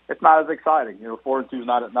 4-2, it's not as exciting. 4-2 is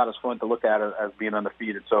not as fun to look at as being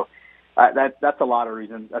undefeated. So that's a lot of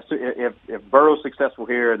reasons. If Burrow's successful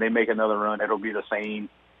here and they make another run, it'll be the same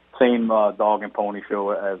dog and pony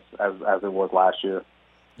show as it was last year.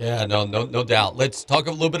 Yeah, no doubt. Let's talk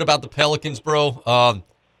a little bit about the Pelicans, bro.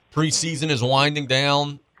 Preseason is winding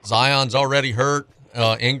down. Zion's already hurt.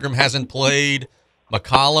 Ingram hasn't played.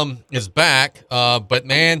 McCollum is back. But,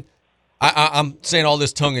 man, I'm saying all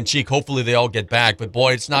this tongue-in-cheek. Hopefully they all get back. But,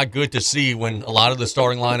 boy, it's not good to see when a lot of the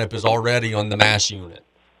starting lineup is already on the MASH unit.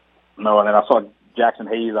 No, and then I saw Jackson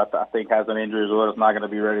Hayes, I think, has an injury as well. It's not going to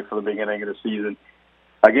be ready for the beginning of the season.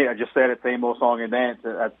 Again, I just said it, same old song and dance.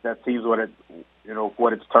 That seems what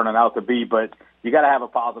it's turning out to be. But you got to have a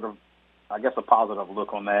positive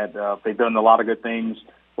look on that. They've done a lot of good things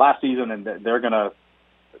last season, and they're gonna.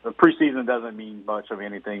 The preseason doesn't mean much of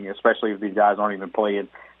anything, especially if these guys aren't even playing.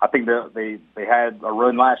 I think they had a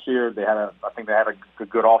run last year. I think they had a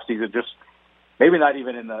good off season. Just maybe not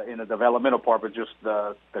even in the developmental part, but just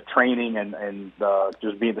the training and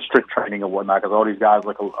just being the strict training and whatnot. Because all these guys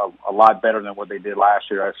look a lot better than what they did last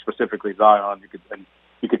year. Specifically Zion,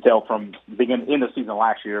 you could tell from beginning in the season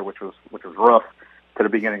last year, which was rough, to the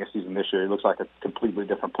beginning of the season this year. He looks like a completely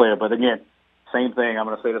different player. But again, same thing. I'm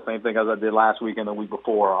going to say the same thing as I did last week and the week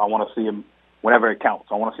before. I want to see him whenever it counts.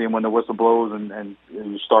 I want to see him when the whistle blows and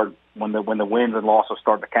you start when the wins and losses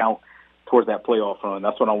start to count towards that playoff run.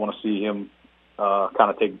 That's when I want to see him kind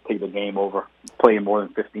of take the game over, playing more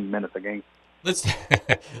than 15 minutes a game.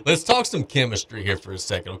 Let's talk some chemistry here for a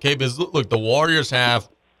second, okay? Because look, the Warriors have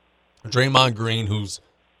Draymond Green, who's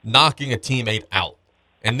knocking a teammate out.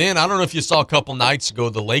 And then, I don't know if you saw a couple nights ago,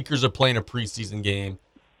 the Lakers are playing a preseason game.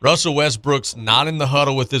 Russell Westbrook's not in the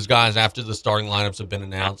huddle with his guys after the starting lineups have been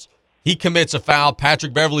announced. He commits a foul.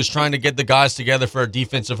 Patrick Beverley's trying to get the guys together for a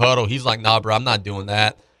defensive huddle. He's like, nah, bro, I'm not doing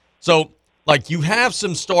that. So, you have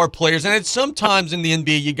some star players, and it's sometimes in the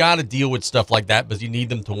NBA you got to deal with stuff like that because you need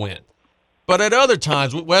them to win. But at other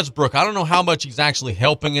times with Westbrook, I don't know how much he's actually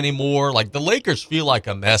helping anymore. The Lakers feel like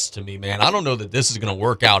a mess to me, man. I don't know that this is going to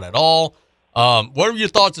work out at all. What are your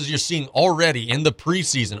thoughts as you're seeing already in the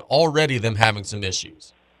preseason, already them having some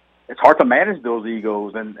issues? It's hard to manage those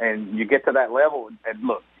egos, and you get to that level. And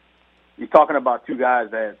look, you're talking about two guys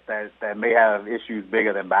that may have issues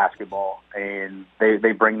bigger than basketball, and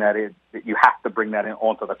they bring that in. You have to bring that in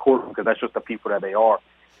onto the court because that's just the people that they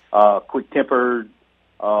are. Quick-tempered.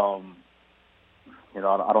 I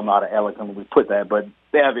don't know how to eloquently put that, but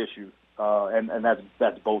they have issues, and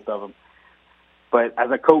that's both of them. But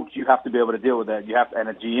as a coach, you have to be able to deal with that. And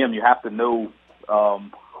a GM, you have to know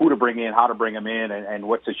who to bring in, how to bring them in, and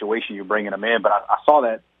what situation you're bringing them in. But I saw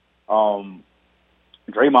that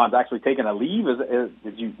Draymond's actually taking a leave.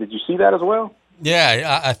 Did you see that as well?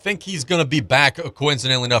 Yeah, I think he's going to be back,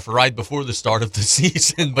 coincidentally enough, right before the start of the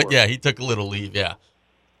season. But yeah, he took a little leave. Yeah.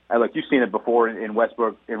 Hey, look, you've seen it before in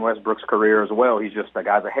Westbrook's career as well. He's just a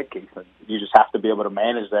guy's a head case, and you just have to be able to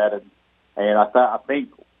manage that. And I think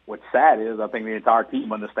what's sad is I think the entire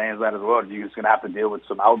team understands that as well. You're just going to have to deal with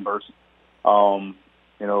some outbursts.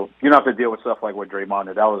 You don't have to deal with stuff like what Draymond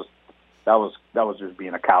did. That was just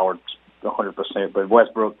being a coward, 100%. But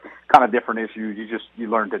Westbrook, kind of different issues. You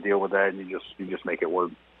learn to deal with that, and you just make it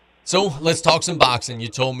work. So let's talk some boxing. You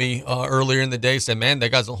told me earlier in the day, said, man, they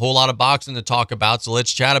got a whole lot of boxing to talk about. So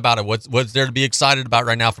let's chat about it. What's there to be excited about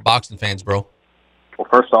right now for boxing fans, bro? Well,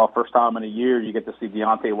 first off, first time in a year, you get to see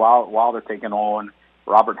Deontay Wilder taking on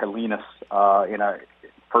Robert Helenas in a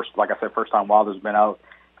first time Wilder's been out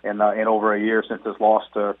in over a year since his loss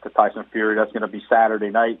to Tyson Fury. That's going to be Saturday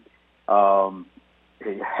night.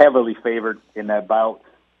 Heavily favored in that bout,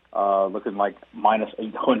 looking like minus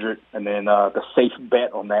 800. And then the safe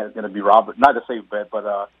bet on that is going to be Robert. Not the safe bet,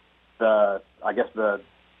 but the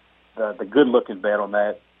good looking bet on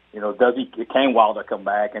that. Can Wilder come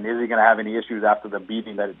back, and is he going to have any issues after the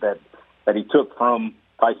beating that he took from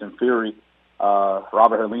Tyson Fury?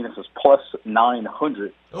 Robert Helenas is plus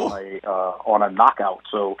 900 on a knockout.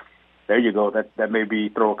 So there you go. That may be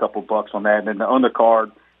throw a couple bucks on that. And then the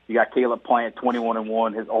undercard, you got Caleb Plant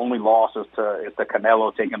 21-1. His only loss is to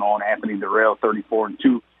Canelo taking on Anthony Durrell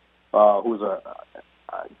 34-2, who's a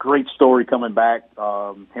great story coming back.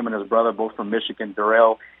 Him and his brother, both from Michigan.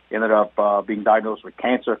 Durrell ended up being diagnosed with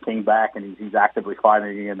cancer, came back, and he's actively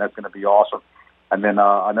fighting again. That's going to be awesome. And then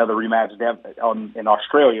another rematch in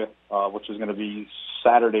Australia, which is going to be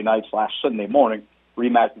Saturday night / Sunday morning,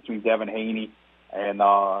 rematch between Devin Haney and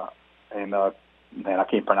man, I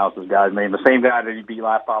can't pronounce this guy's name. The same guy that he beat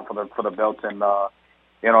last time for the belts in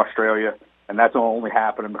Australia, and that's only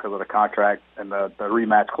happening because of the contract and the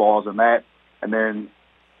rematch clause and that. And then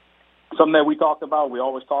something that we talked about, we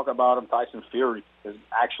always talk about him, Tyson Fury is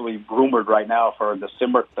actually rumored right now for a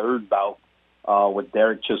December 3rd bout with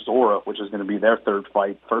Derek Chisora, which is going to be their third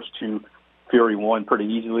fight. First two, Fury won pretty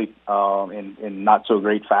easily in not so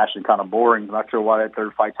great fashion, kind of boring. I'm not sure why that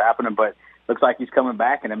third fight's happening, but looks like he's coming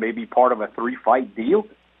back, and it may be part of a 3-fight deal.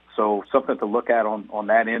 So something to look at on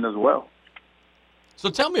that end as well.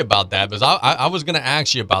 So tell me about that, because I was going to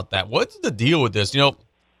ask you about that. What's the deal with this?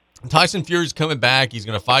 Tyson Fury's coming back. He's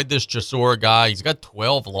going to fight this Chisora guy. He's got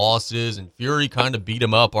 12 losses, and Fury kind of beat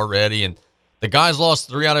him up already. And the guy's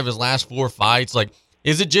lost 3 out of his last 4 fights. Like,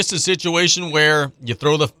 is it just a situation where you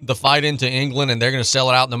throw the fight into England and they're going to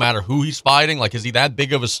sell it out no matter who he's fighting? Like, is he that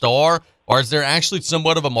big of a star, or is there actually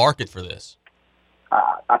somewhat of a market for this?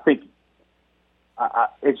 I think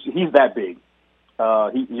he's that big.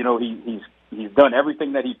 He's done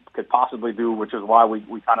everything that he could possibly do, which is why we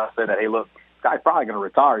kind of said that, hey, look, this guy's probably going to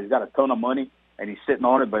retire. He's got a ton of money, and he's sitting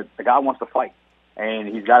on it, but the guy wants to fight. And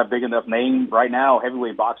he's got a big enough name right now.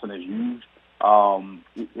 Heavyweight boxing is huge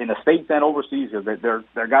in the States and overseas.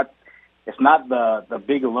 It's not the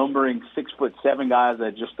big lumbering 6'7" guys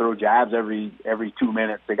that just throw jabs every 2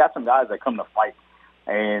 minutes. They got some guys that come to fight,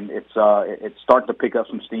 and it's starting to pick up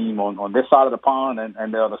some steam on this side of the pond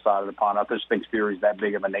and the other side of the pond. I just think Fury's that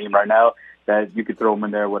big of a name right now that you could throw him in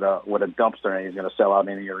there with a dumpster and he's going to sell out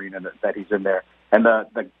any arena that he's in there. And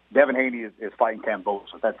the Devin Haney is fighting Cambodia,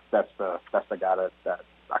 so that's the guy that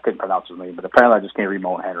I couldn't pronounce his name, but apparently I just can't read my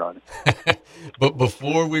own handwriting. But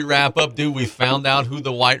before we wrap up, dude, we found out who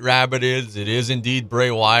the White Rabbit is. It is indeed Bray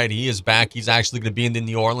Wyatt. He is back. He's actually going to be in the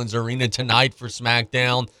New Orleans arena tonight for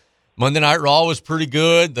SmackDown. Monday Night Raw was pretty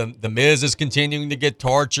good. The Miz is continuing to get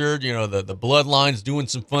tortured. The Bloodline's doing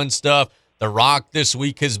some fun stuff. The Rock this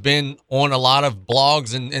week has been on a lot of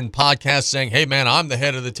blogs and podcasts saying, hey, man, I'm the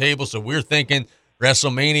head of the table, so we're thinking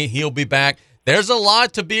WrestleMania, he'll be back. There's a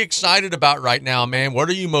lot to be excited about right now, man. What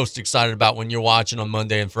are you most excited about when you're watching on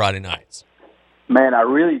Monday and Friday nights? Man, I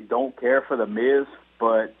really don't care for The Miz,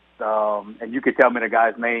 but and you could tell me the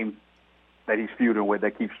guy's name that he's feuding with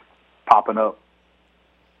that keeps popping up.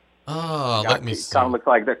 Oh, let me see. Kind of looks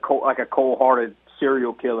like a cold-hearted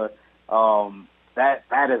serial killer.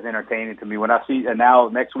 That is entertaining to me. When I see, and now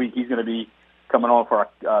next week he's going to be coming on for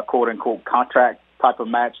a quote-unquote contract type of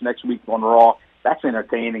match next week on Raw. That's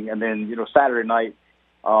entertaining. And then, Saturday night,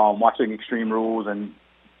 watching Extreme Rules, and,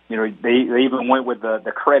 they even went with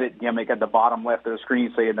the credit gimmick at the bottom left of the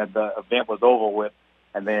screen saying that the event was over with.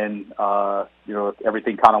 And then,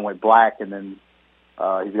 everything kind of went black, and then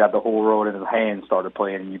he's got the whole road in his hand started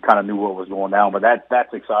playing, and you kind of knew what was going down. But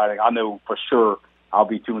that's exciting. I know for sure I'll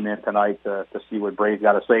be tuned in tonight to see what Bray's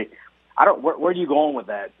got to say. Where are you going with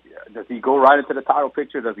that? Does he go right into the title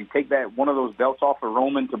picture? Does he take one of those belts off of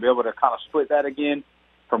Roman to be able to kind of split that again?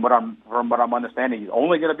 From what I'm understanding, he's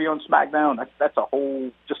only going to be on SmackDown. That's a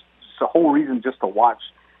whole reason just to watch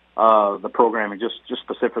the programming, just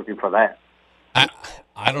specifically for that.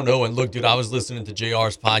 I don't know. And look, dude, I was listening to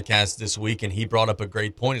JR's podcast this week, and he brought up a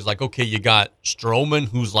great point. He's like, okay, you got Strowman,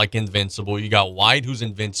 who's like invincible. You got White, who's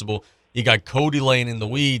invincible. You got Cody laying in the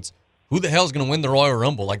weeds. Who the hell's going to win the Royal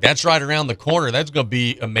Rumble? Like, that's right around the corner. That's going to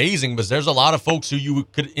be amazing, because there's a lot of folks who you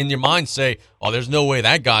could, in your mind, say, oh, there's no way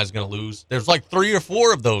that guy's going to lose. There's like 3 or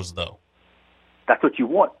 4 of those, though. That's what you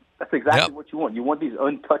want. That's exactly what you want. You want these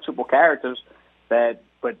untouchable characters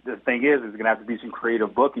but the thing is going to have to be some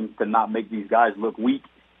creative booking to not make these guys look weak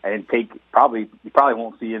and you probably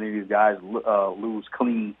won't see any of these guys lose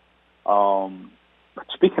clean.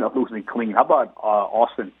 Speaking of losing clean, how about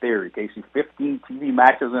Austin Theory, Casey? 15 TV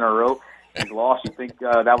matches in a row. He's lost. You think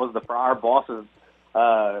that was the prior boss's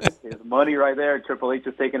his money right there? Triple H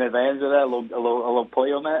is taking advantage of that. A little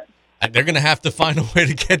play on that. They're going to have to find a way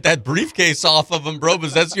to get that briefcase off of him, bro,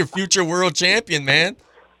 because that's your future world champion, man.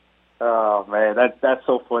 Oh, man, that's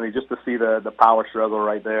so funny just to see the power struggle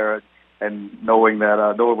right there and knowing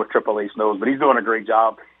what Triple H knows. But he's doing a great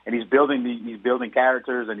job, and he's building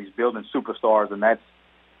characters and he's building superstars, and that's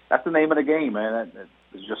the name of the game, man.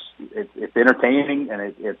 It's entertaining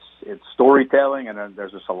and it's storytelling, and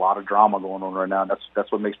there's just a lot of drama going on right now.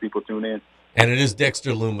 That's what makes people tune in. And it is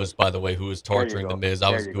Dexter Lumis, by the way, who is torturing The Miz. I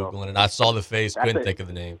was Googling it. I saw the face, couldn't think of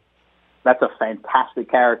the name. That's a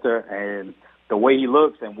fantastic character, and the way he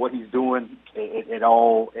looks and what he's doing, it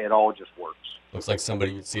all just works. Looks like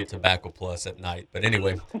somebody you'd see at Tobacco Plus at night. But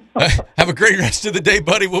anyway, have a great rest of the day,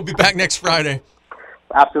 buddy. We'll be back next Friday.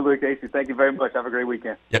 Absolutely, Casey. Thank you very much. Have a great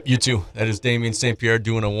weekend. Yep, you too. That is Damien St. Pierre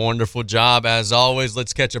doing a wonderful job. As always,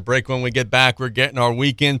 let's catch a break when we get back. We're getting our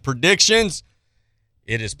weekend predictions.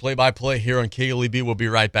 It is play-by-play here on KLEB. We'll be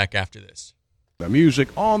right back after this. The music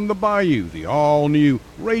on the Bayou, the all-new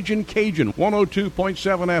Ragin' Cajun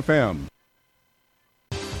 102.7 FM.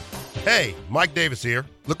 Hey, Mike Davis here.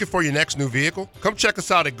 Looking for your next new vehicle? Come check us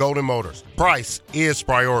out at Golden Motors. Price is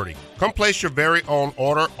priority. Come place your very own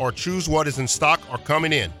order or choose what is in stock or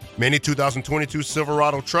coming in. Many 2022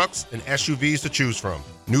 Silverado trucks and SUVs to choose from.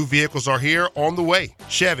 New vehicles are here on the way.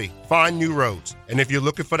 Chevy, find new roads. And if you're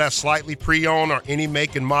looking for that slightly pre-owned or any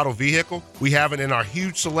make and model vehicle, we have it in our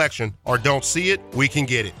huge selection, or don't see it, we can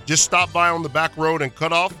get it. Just stop by on the back road and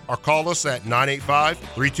cut off or call us at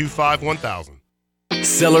 985-325-1000.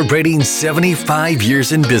 Celebrating 75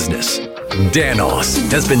 years in business, Danos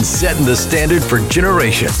has been setting the standard for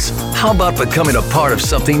generations. How about becoming a part of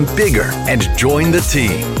something bigger and join the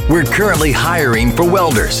team? We're currently hiring for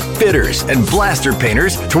welders, fitters, and blaster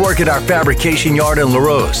painters to work at our fabrication yard in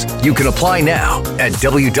LaRose. You can apply now at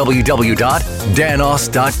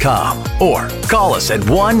www.danos.com or call us at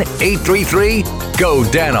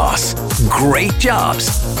 1-833-GO-DANOS. Great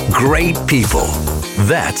jobs, great people.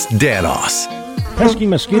 That's Danos. Pesky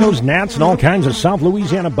mosquitoes, gnats, and all kinds of South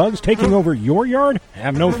Louisiana bugs taking over your yard?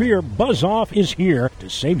 Have no fear. Buzz Off is here to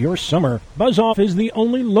save your summer. Buzz Off is the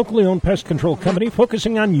only locally owned pest control company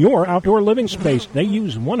focusing on your outdoor living space. They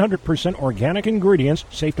use 100% organic ingredients,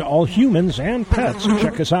 safe to all humans and pets.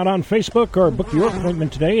 Check us out on Facebook or book your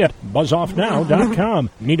appointment today at buzzoffnow.com.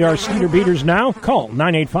 Need our cedar beaters now? Call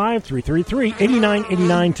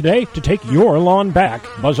 985-333-8989 today to take your lawn back.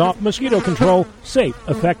 Buzz Off Mosquito Control. Safe,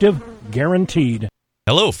 effective, guaranteed.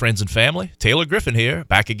 Hello, friends and family. Taylor Griffin here,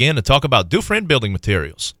 back again to talk about Dufresne Building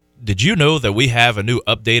Materials. Did you know that we have a new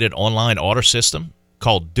updated online order system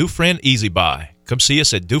called Dufresne Easy Buy? Come see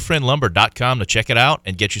us at DufresneLumber.com to check it out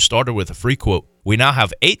and get you started with a free quote. We now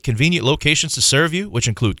have 8 convenient locations to serve you, which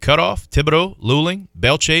include Cutoff, Thibodaux, Luling,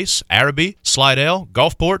 Bellchase, Araby, Slidell,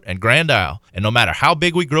 Gulfport, and Grand Isle. And no matter how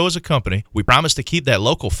big we grow as a company, we promise to keep that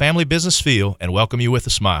local family business feel and welcome you with a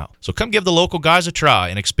smile. So come give the local guys a try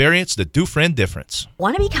and experience the Dufresne difference.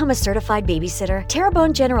 Want to become a certified babysitter?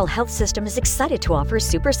 Terrebonne General Health System is excited to offer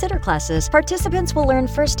Super Sitter classes. Participants will learn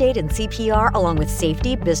first aid and CPR along with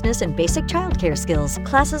safety, business, and basic childcare skills.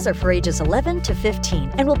 Classes are for ages 11 to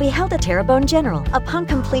 15 and will be held at Terrebonne General. Upon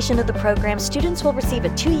completion of the program, students will receive a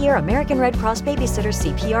 2-year American Red Cross Babysitter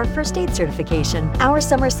CPR First Aid certification. Our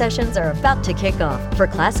summer sessions are about to kick off. For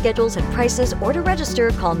class schedules and prices or to register,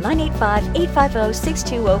 call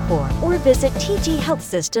 985-850-6204 or visit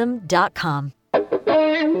tghealthsystem.com.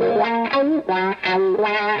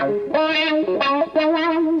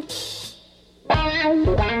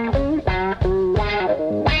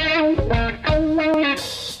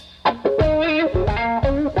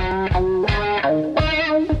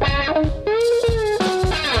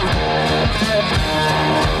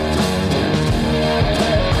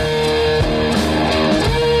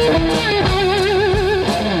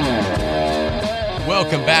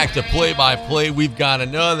 Welcome back to Play by Play. We've got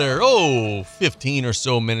another, 15 or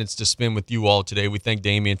so minutes to spend with you all today. We thank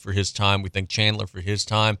Damien for his time. We thank Chandler for his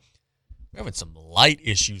time. We're having some light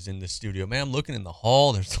issues in the studio. Man, I'm looking in the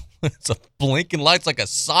hall. There's a blinking lights like a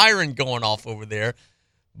siren going off over there.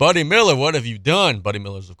 Buddy Miller, what have you done? Buddy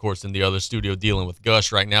Miller's, of course, in the other studio dealing with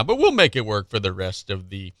Gush right now, but we'll make it work for the rest of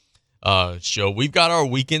the show. We've got our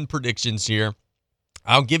weekend predictions here.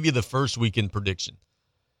 I'll give you the first weekend prediction.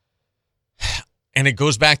 And it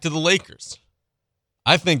goes back to the Lakers.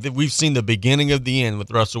 I think that we've seen the beginning of the end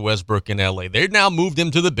with Russell Westbrook in L.A. They've now moved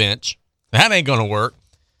him to the bench. That ain't going to work.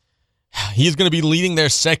 He's going to be leading their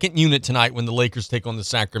second unit tonight when the Lakers take on the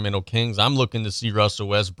Sacramento Kings. I'm looking to see Russell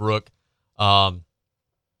Westbrook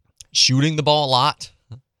shooting the ball a lot,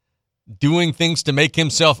 doing things to make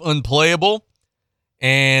himself unplayable,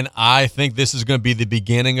 and I think this is going to be the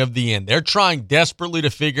beginning of the end. They're trying desperately to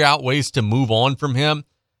figure out ways to move on from him.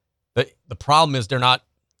 The problem is they're not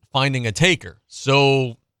finding a taker.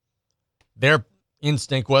 So their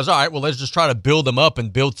instinct was, all right, well, let's just try to build him up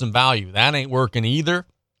and build some value. That ain't working either.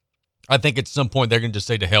 I think at some point they're going to just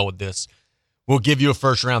say, to hell with this. We'll give you a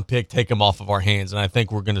first-round pick, take him off of our hands, and I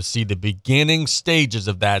think we're going to see the beginning stages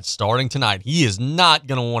of that starting tonight. He is not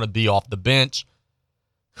going to want to be off the bench.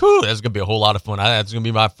 Whew, that's going to be a whole lot of fun. That's going to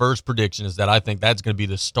be my first prediction, is that I think that's going to be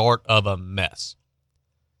the start of a mess.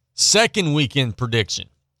 Second weekend prediction.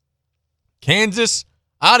 Kansas,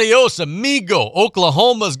 adios, amigo.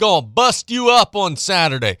 Oklahoma's going to bust you up on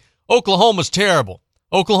Saturday. Oklahoma's terrible.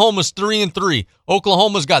 Oklahoma's 3-3.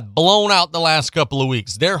 Oklahoma's got blown out the last couple of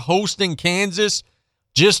weeks. They're hosting Kansas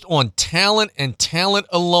just on talent and talent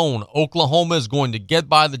alone. Oklahoma is going to get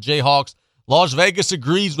by the Jayhawks. Las Vegas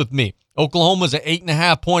agrees with me. Oklahoma's an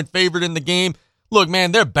 8.5-point favorite in the game. Look,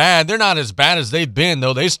 man, they're bad. They're not as bad as they've been,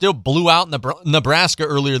 though. They still blew out Nebraska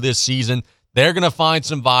earlier this season. They're going to find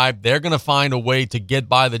some vibe. They're going to find a way to get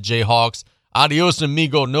by the Jayhawks. Adios,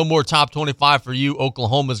 amigo. No more top 25 for you.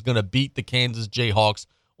 Oklahoma's going to beat the Kansas Jayhawks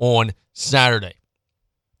on Saturday.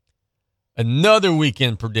 Another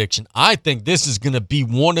weekend prediction. I think this is going to be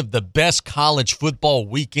one of the best college football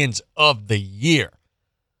weekends of the year.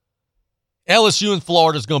 LSU and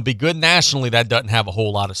Florida is going to be good. Nationally, that doesn't have a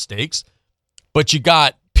whole lot of stakes. But you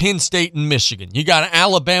got Penn State and Michigan. You got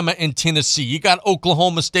Alabama and Tennessee. You got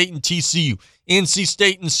Oklahoma State and TCU. NC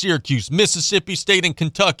State and Syracuse. Mississippi State and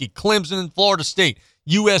Kentucky. Clemson and Florida State.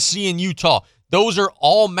 USC and Utah. Those are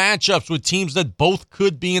all matchups with teams that both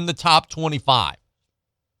could be in the top 25.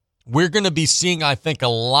 We're going to be seeing, I think, a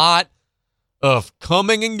lot of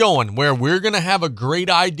coming and going where we're going to have a great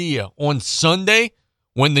idea on Sunday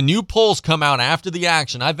when the new polls come out after the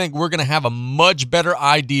action. I think we're going to have a much better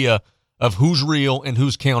idea of who's real and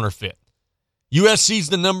who's counterfeit. USC's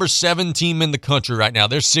the number 7 team in the country right now.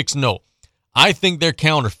 They're 6-0. I think they're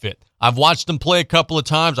counterfeit. I've watched them play a couple of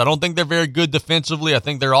times. I don't think they're very good defensively. I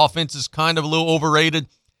think their offense is kind of a little overrated.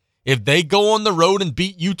 If they go on the road and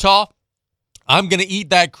beat Utah, I'm going to eat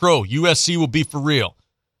that crow. USC will be for real.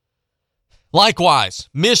 Likewise,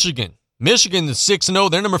 Michigan. Michigan is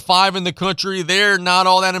 6-0. They're number 5 in the country. They're not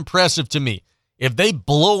all that impressive to me. If they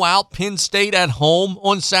blow out Penn State at home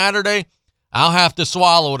on Saturday, I'll have to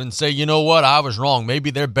swallow it and say, you know what, I was wrong. Maybe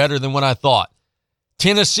they're better than what I thought.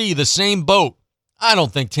 Tennessee, the same boat. I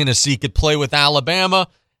don't think Tennessee could play with Alabama.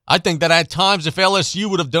 I think that at times if LSU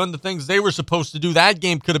would have done the things they were supposed to do, that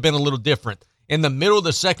game could have been a little different. In the middle of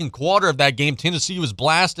the second quarter of that game, Tennessee was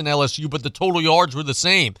blasting LSU, but the total yards were the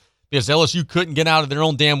same because LSU couldn't get out of their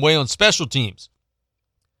own damn way on special teams.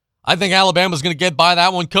 I think Alabama's going to get by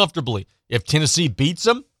that one comfortably. If Tennessee beats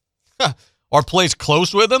them or plays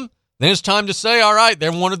close with them, then it's time to say, all right,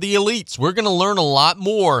 they're one of the elites. We're going to learn a lot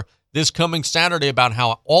more this coming Saturday about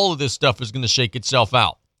how all of this stuff is going to shake itself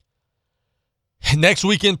out. Next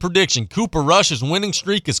weekend prediction, Cooper Rush's winning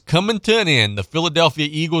streak is coming to an end. The Philadelphia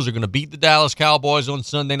Eagles are going to beat the Dallas Cowboys on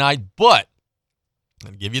Sunday night, but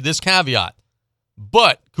I'll give you this caveat,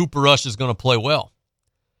 but Cooper Rush is going to play well.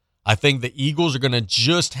 I think the Eagles are going to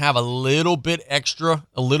just have a little bit extra,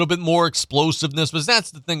 a little bit more explosiveness, but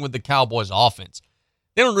that's the thing with the Cowboys offense.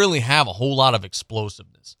 They don't really have a whole lot of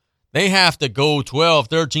explosiveness. They have to go 12,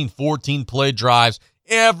 13, 14 play drives.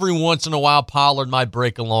 Every once in a while, Pollard might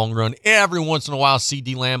break a long run. Every once in a while,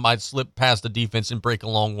 CeeDee Lamb might slip past the defense and break a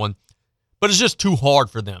long one. But it's just too hard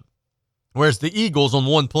for them. Whereas the Eagles, on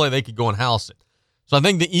one play, they could go and house it. So I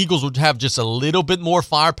think the Eagles would have just a little bit more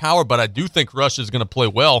firepower, but I do think Rush is going to play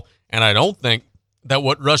well, and I don't think that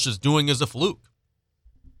what Rush is doing is a fluke.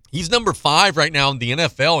 He's number 5 right now in the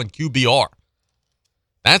NFL in QBR.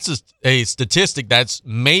 That's a statistic that's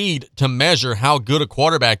made to measure how good a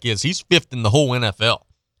quarterback is. He's 5th in the whole NFL.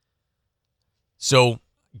 So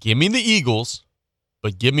give me the Eagles,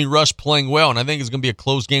 but give me Rush playing well, and I think it's going to be a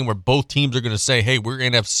close game where both teams are going to say, hey, we're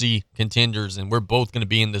NFC contenders, and we're both going to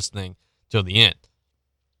be in this thing till the end.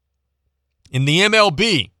 In the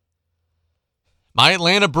MLB, my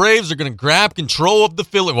Atlanta Braves are going to grab control of the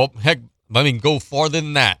Phillies. Well, heck, let me go farther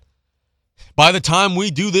than that. By the time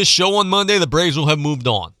we do this show on Monday, the Braves will have moved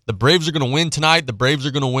on. The Braves are going to win tonight. The Braves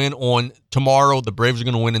are going to win on tomorrow. The Braves are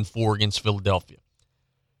going to win in 4 against Philadelphia.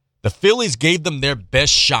 The Phillies gave them their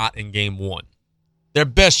best shot in Game 1. Their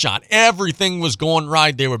best shot. Everything was going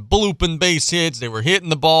right. They were blooping base hits. They were hitting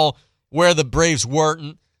the ball where the Braves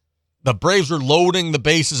weren't. The Braves were loading the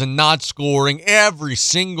bases and not scoring. Every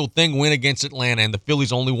single thing went against Atlanta, and the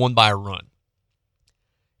Phillies only won by a run.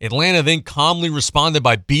 Atlanta then calmly responded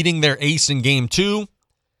by beating their ace in Game 2.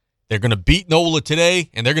 They're going to beat Nola today,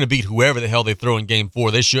 and they're going to beat whoever the hell they throw in Game 4.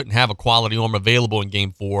 They shouldn't have a quality arm available in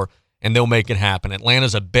Game 4, and they'll make it happen.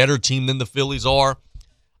 Atlanta's a better team than the Phillies are.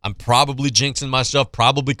 I'm probably jinxing myself,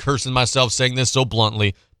 probably cursing myself saying this so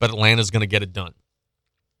bluntly, but Atlanta's going to get it done.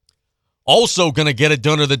 Also going to get it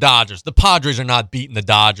done are the Dodgers. The Padres are not beating the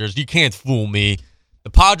Dodgers. You can't fool me. The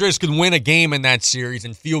Padres could win a game in that series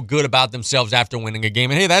and feel good about themselves after winning a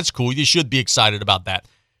game. And, hey, that's cool. You should be excited about that.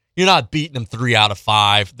 You're not beating them 3 out of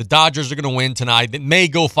 5. The Dodgers are going to win tonight. It may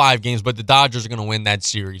go 5 games, but the Dodgers are going to win that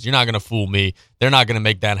series. You're not going to fool me. They're not going to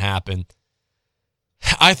make that happen.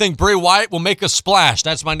 I think Bray Wyatt will make a splash.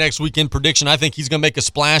 That's my next weekend prediction. I think he's going to make a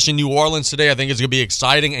splash in New Orleans today. I think it's going to be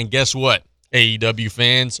exciting. And guess what, AEW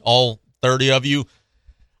fans, all 30 of you,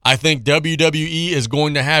 I think WWE is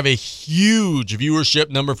going to have a huge viewership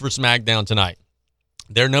number for SmackDown tonight.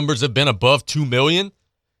 Their numbers have been above 2 million.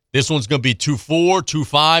 This one's going to be 2.4,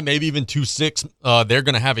 2.5, maybe even 2.6. They're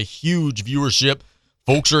going to have a huge viewership.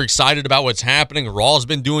 Folks are excited about what's happening. Raw's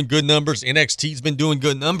been doing good numbers. NXT's been doing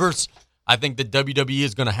good numbers. I think that WWE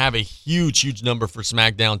is going to have a huge, huge number for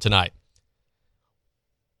SmackDown tonight.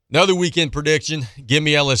 Another weekend prediction. Give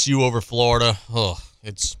me LSU over Florida. Oh,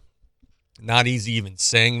 it's not easy even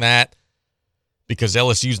saying that because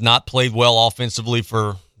LSU's not played well offensively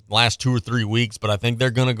for the last 2 or 3 weeks, but I think they're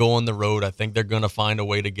going to go on the road. I think they're going to find a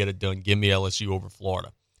way to get it done. Give me LSU over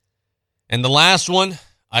Florida. And the last one,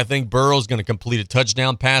 I think Burrow's going to complete a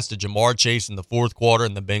touchdown pass to Jamar Chase in the fourth quarter,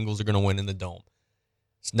 and the Bengals are going to win in the Dome.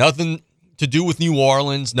 It's nothing to do with New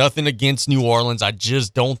Orleans, nothing against New Orleans. I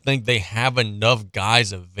just don't think they have enough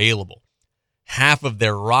guys available. Half of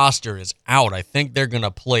their roster is out. I think they're going to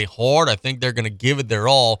play hard. I think they're going to give it their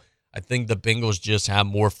all. I think the Bengals just have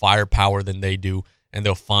more firepower than they do, and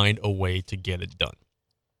they'll find a way to get it done.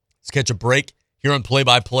 Let's catch a break here on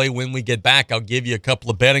Play-by-Play. When we get back, I'll give you a couple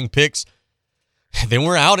of betting picks. Then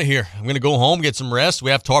we're out of here. I'm going to go home, get some rest. We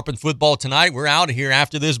have Tarpon football tonight. We're out of here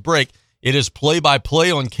after this break. It is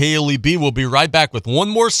Play-by-Play on KLEB. We'll be right back with one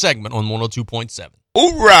more segment on 102.7.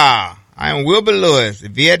 Hoorah! I am Wilbur Lewis, a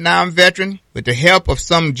Vietnam veteran. With the help of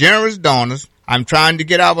some generous donors, I'm trying to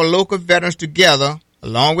get our local veterans together,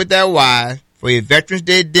 along with their wives, for a Veterans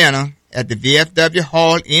Day dinner at the VFW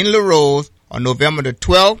Hall in La Rose on November the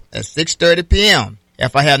 12th at 6:30 p.m.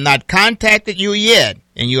 If I have not contacted you yet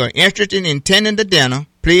and you are interested in attending the dinner,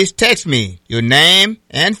 please text me your name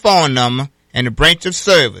and phone number and the branch of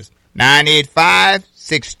service,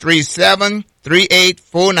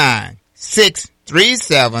 985-637-3849.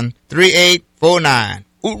 637-3849.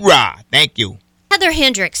 Hoorah! Thank you. Heather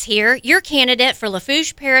Hendricks here, your candidate for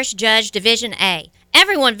Lafourche Parish Judge Division A.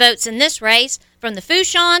 Everyone votes in this race, from the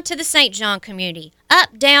Fouchon to the St. John community,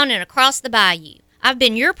 up, down, and across the bayou. I've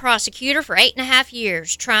been your prosecutor for 8.5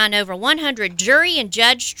 years, trying over 100 jury and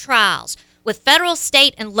judge trials with federal,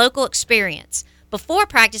 state, and local experience. Before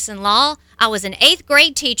practicing law, I was an 8th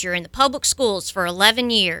grade teacher in the public schools for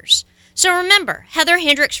 11 years. So remember, Heather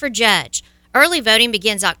Hendricks for judge. Early voting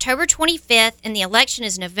begins October 25th, and the election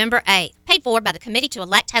is November 8th. Paid for by the Committee to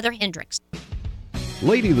Elect Heather Hendricks.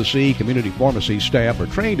 Lady of the Sea Community Pharmacy staff are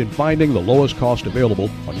trained in finding the lowest cost available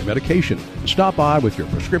on your medication. Stop by with your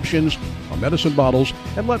prescriptions or medicine bottles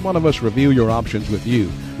and let one of us review your options with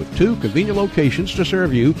you. With 2 convenient locations to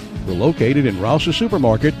serve you, we're located in Rouse's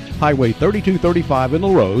Supermarket, Highway 3235 in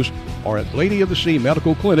La Rose, or at Lady of the Sea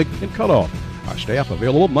Medical Clinic in Cutoff. Our staff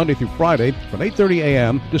available Monday through Friday from 8:30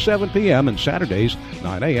 a.m. to 7 p.m. and Saturdays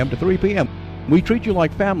 9 a.m. to 3 p.m. We treat you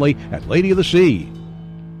like family at Lady of the Sea.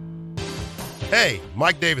 Hey,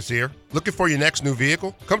 Mike Davis here. Looking for your next new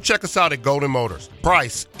vehicle? Come check us out at Golden Motors.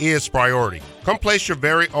 Price is priority. Come place your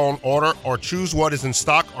very own order or choose what is in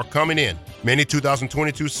stock or coming in. Many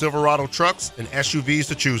 2022 Silverado trucks and SUVs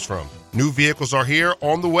to choose from. New vehicles are here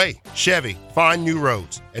on the way. Chevy, find new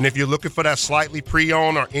roads. And if you're looking for that slightly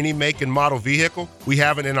pre-owned or any make and model vehicle, we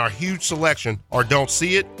have it in our huge selection, or don't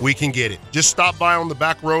see it, we can get it. Just stop by on the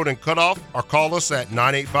back road and Cutoff or call us at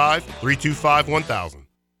 985-325-1000.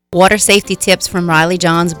 Water safety tips from Riley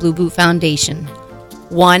John's Blue Boot Foundation.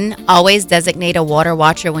 1. Always designate a water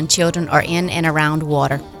watcher when children are in and around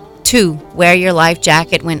water. 2. Wear your life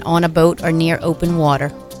jacket when on a boat or near open water.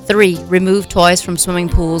 3. Remove toys from swimming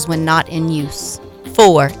pools when not in use.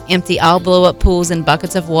 4. Empty all blow-up pools and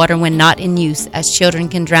buckets of water when not in use, as children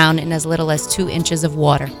can drown in as little as 2 inches of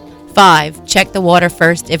water. 5. Check the water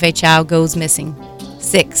first if a child goes missing.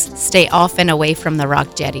 6. Stay off and away from the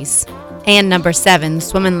rock jetties. And number 7,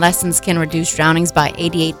 swimming lessons can reduce drownings by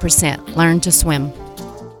 88%. Learn to swim.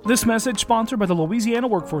 This message sponsored by the Louisiana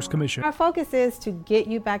Workforce Commission. Our focus is to get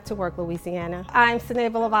you back to work, Louisiana. I'm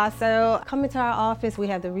Sinead Lavasso. Come into our office. We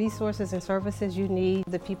have the resources and services you need.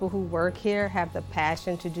 The people who work here have the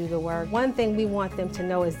passion to do the work. One thing we want them to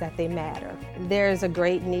know is that they matter. There's a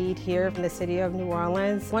great need here in the city of New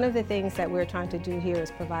Orleans. One of the things that we're trying to do here is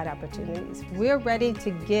provide opportunities. We're ready to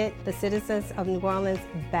get the citizens of New Orleans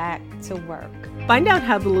back to work. Find out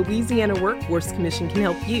how the Louisiana Workforce Commission can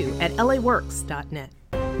help you at laworks.net.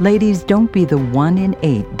 Ladies, don't be the 1 in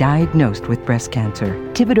 8 diagnosed with breast cancer.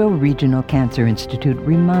 Thibodeau Regional Cancer Institute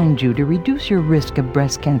reminds you to reduce your risk of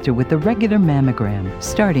breast cancer with a regular mammogram,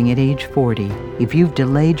 starting at age 40. If you've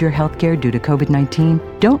delayed your health care due to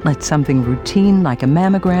COVID-19, don't let something routine like a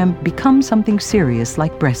mammogram become something serious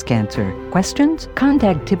like breast cancer. Questions?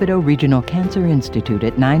 Contact Thibodeau Regional Cancer Institute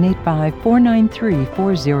at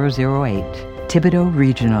 985-493-4008. Thibodeau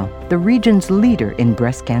Regional, the region's leader in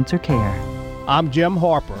breast cancer care. I'm Jim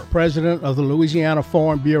Harper, president of the Louisiana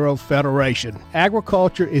Farm Bureau Federation.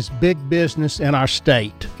 Agriculture is big business in our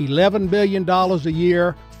state. $11 billion a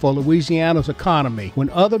year for Louisiana's economy. When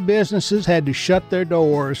other businesses had to shut their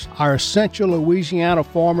doors, our essential Louisiana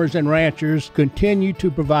farmers and ranchers continue to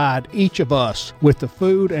provide each of us with the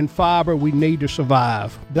food and fiber we need to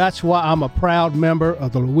survive. That's why I'm a proud member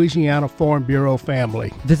of the Louisiana Farm Bureau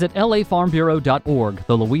family. Visit lafarmbureau.org,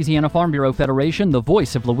 the Louisiana Farm Bureau Federation, the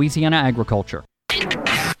voice of Louisiana agriculture.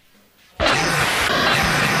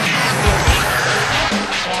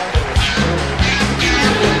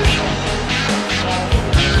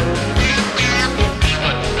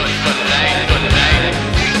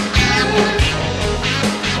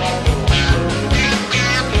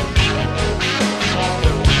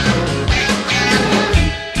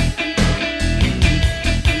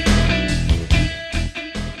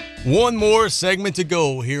 One more segment to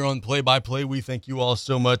go here on Play by Play. We thank you all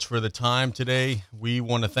so much for the time today. We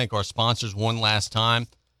want to thank our sponsors one last time.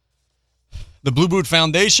 The Blue Boot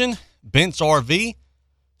Foundation, Bent's RV,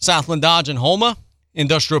 Southland Dodge and Homa,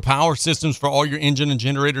 Industrial Power Systems for all your engine and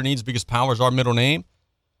generator needs because power is our middle name.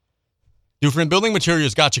 Dufresne Building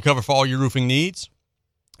Materials got you covered for all your roofing needs.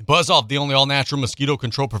 Buzz Off, the only all-natural mosquito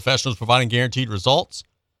control professionals providing guaranteed results.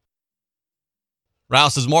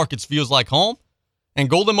 Rouse's Markets feels like home. And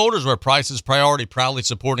Golden Motors, where price is priority, proudly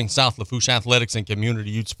supporting South Lafourche athletics and community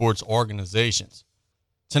youth sports organizations.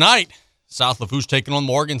 Tonight, South Lafourche taking on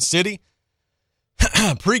Morgan City.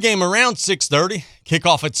 Pre-game around 6:30.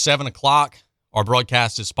 Kickoff at 7 o'clock. Our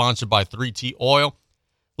broadcast is sponsored by 3T Oil,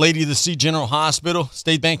 Lady of the Sea General Hospital,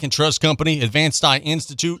 State Bank and Trust Company, Advanced Eye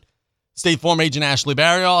Institute, State Farm Agent Ashley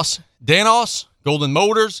Barrios, Danos, Golden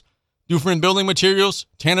Motors, Dufresne Building Materials,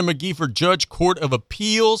 Tanner McGee for Judge Court of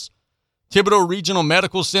Appeals, Thibodeau Regional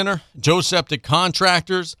Medical Center, Joe Septic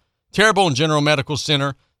Contractors, Terrebonne General Medical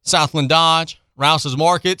Center, Southland Dodge, Rouse's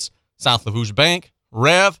Markets, South Lafourche Bank,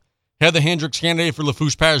 Rev, Heather Hendricks, candidate for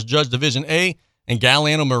Lafourche Parish Judge Division A, and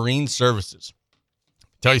Galliano Marine Services.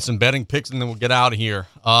 Tell you some betting picks, and then we'll get out of here.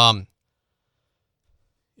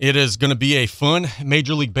 It is going to be a fun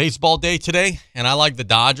Major League Baseball day today, and I like the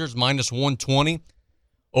Dodgers, minus 120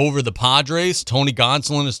 over the Padres. Tony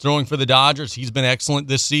Gonsolin is throwing for the Dodgers. He's been excellent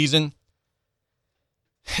this season.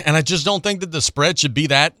 And I just don't think that the spread should be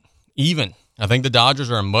that even. I think the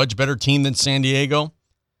Dodgers are a much better team than San Diego,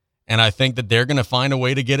 and I think that they're going to find a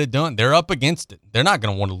way to get it done. They're up against it. They're not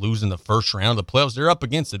going to want to lose in the first round of the playoffs. They're up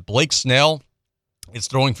against it. Blake Snell is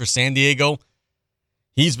throwing for San Diego.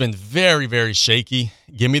 He's been very, very shaky.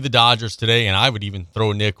 Give me the Dodgers today, and I would even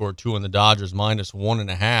throw a nick or two on the Dodgers, minus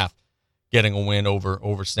 1.5, getting a win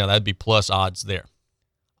over Snell. That'd be plus odds there.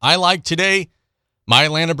 I like today my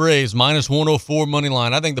Atlanta Braves, minus 104 money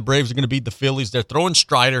line. I think the Braves are going to beat the Phillies. They're throwing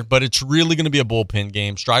Strider, but it's really going to be a bullpen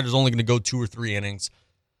game. Strider's only going to go 2 or 3 innings.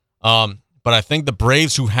 But I think the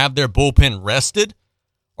Braves, who have their bullpen rested,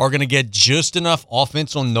 are going to get just enough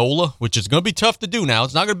offense on Nola, which is going to be tough to do now.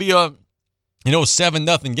 It's not going to be a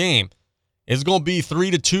 7-0 game. It's going to be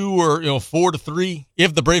 3-2 or 4-3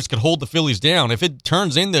 if the Braves could hold the Phillies down. If it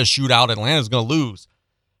turns into a shootout, Atlanta's going to lose.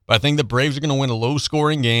 But I think the Braves are going to win a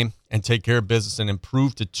low-scoring game and take care of business and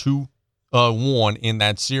improve to 2-1 in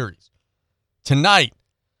that series. Tonight,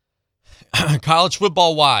 college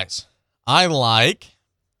football-wise, I like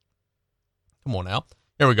 – come on now.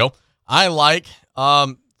 Here we go. I like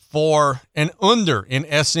for an under in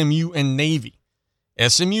SMU and Navy.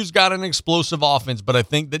 SMU's got an explosive offense, but I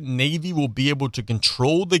think that Navy will be able to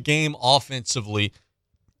control the game offensively,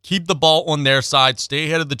 keep the ball on their side, stay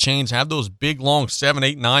ahead of the chains, have those big, long 7,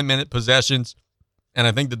 8, 9-minute possessions, and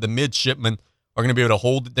I think that the midshipmen are going to be able to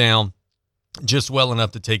hold it down just well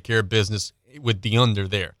enough to take care of business with the under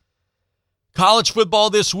there. College football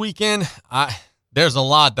this weekend, there's a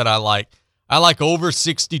lot that I like. I like over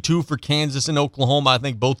 62 for Kansas and Oklahoma. I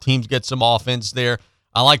think both teams get some offense there.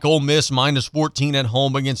 I like Ole Miss minus 14 at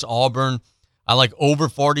home against Auburn. I like over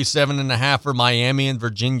 47.5 for Miami and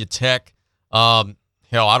Virginia Tech. Hell,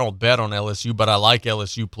 I don't bet on LSU, but I like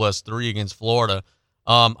LSU plus 3 against Florida.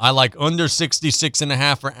 I like under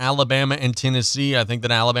 66.5 for Alabama and Tennessee. I think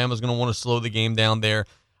that Alabama's going to want to slow the game down there.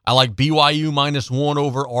 I like BYU minus 1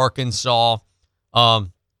 over Arkansas.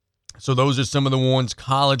 So those are some of the ones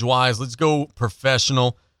college-wise. Let's go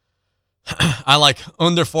professional. I like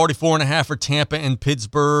under 44.5 for Tampa and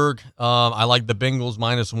Pittsburgh. I like the Bengals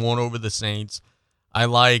minus 1 over the Saints. I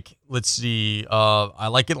like, I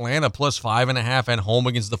like Atlanta plus 5.5 at home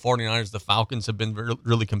against the 49ers. The Falcons have been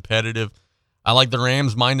really competitive. I like the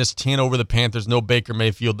Rams minus 10 over the Panthers. No Baker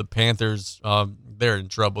Mayfield. The Panthers, they're in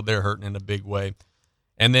trouble. They're hurting in a big way.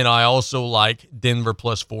 And then I also like Denver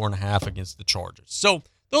plus 4.5 against the Chargers. So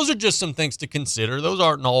those are just some things to consider. Those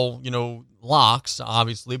aren't all, locks,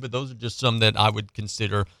 obviously, but those are just some that I would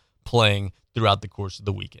consider playing throughout the course of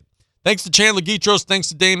the weekend. Thanks to Chandler Guidroz. Thanks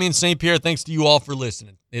to Damien St. Pierre. Thanks to you all for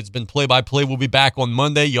listening. It's been Play-by-Play. We'll be back on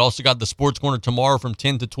Monday. You also got the Sports Corner tomorrow from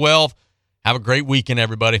 10 to 12. Have a great weekend,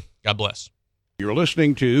 everybody. God bless. You're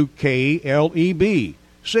listening to KLEB,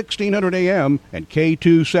 1600 AM and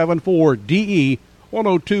K274DE,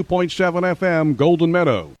 102.7 FM, Golden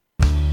Meadow.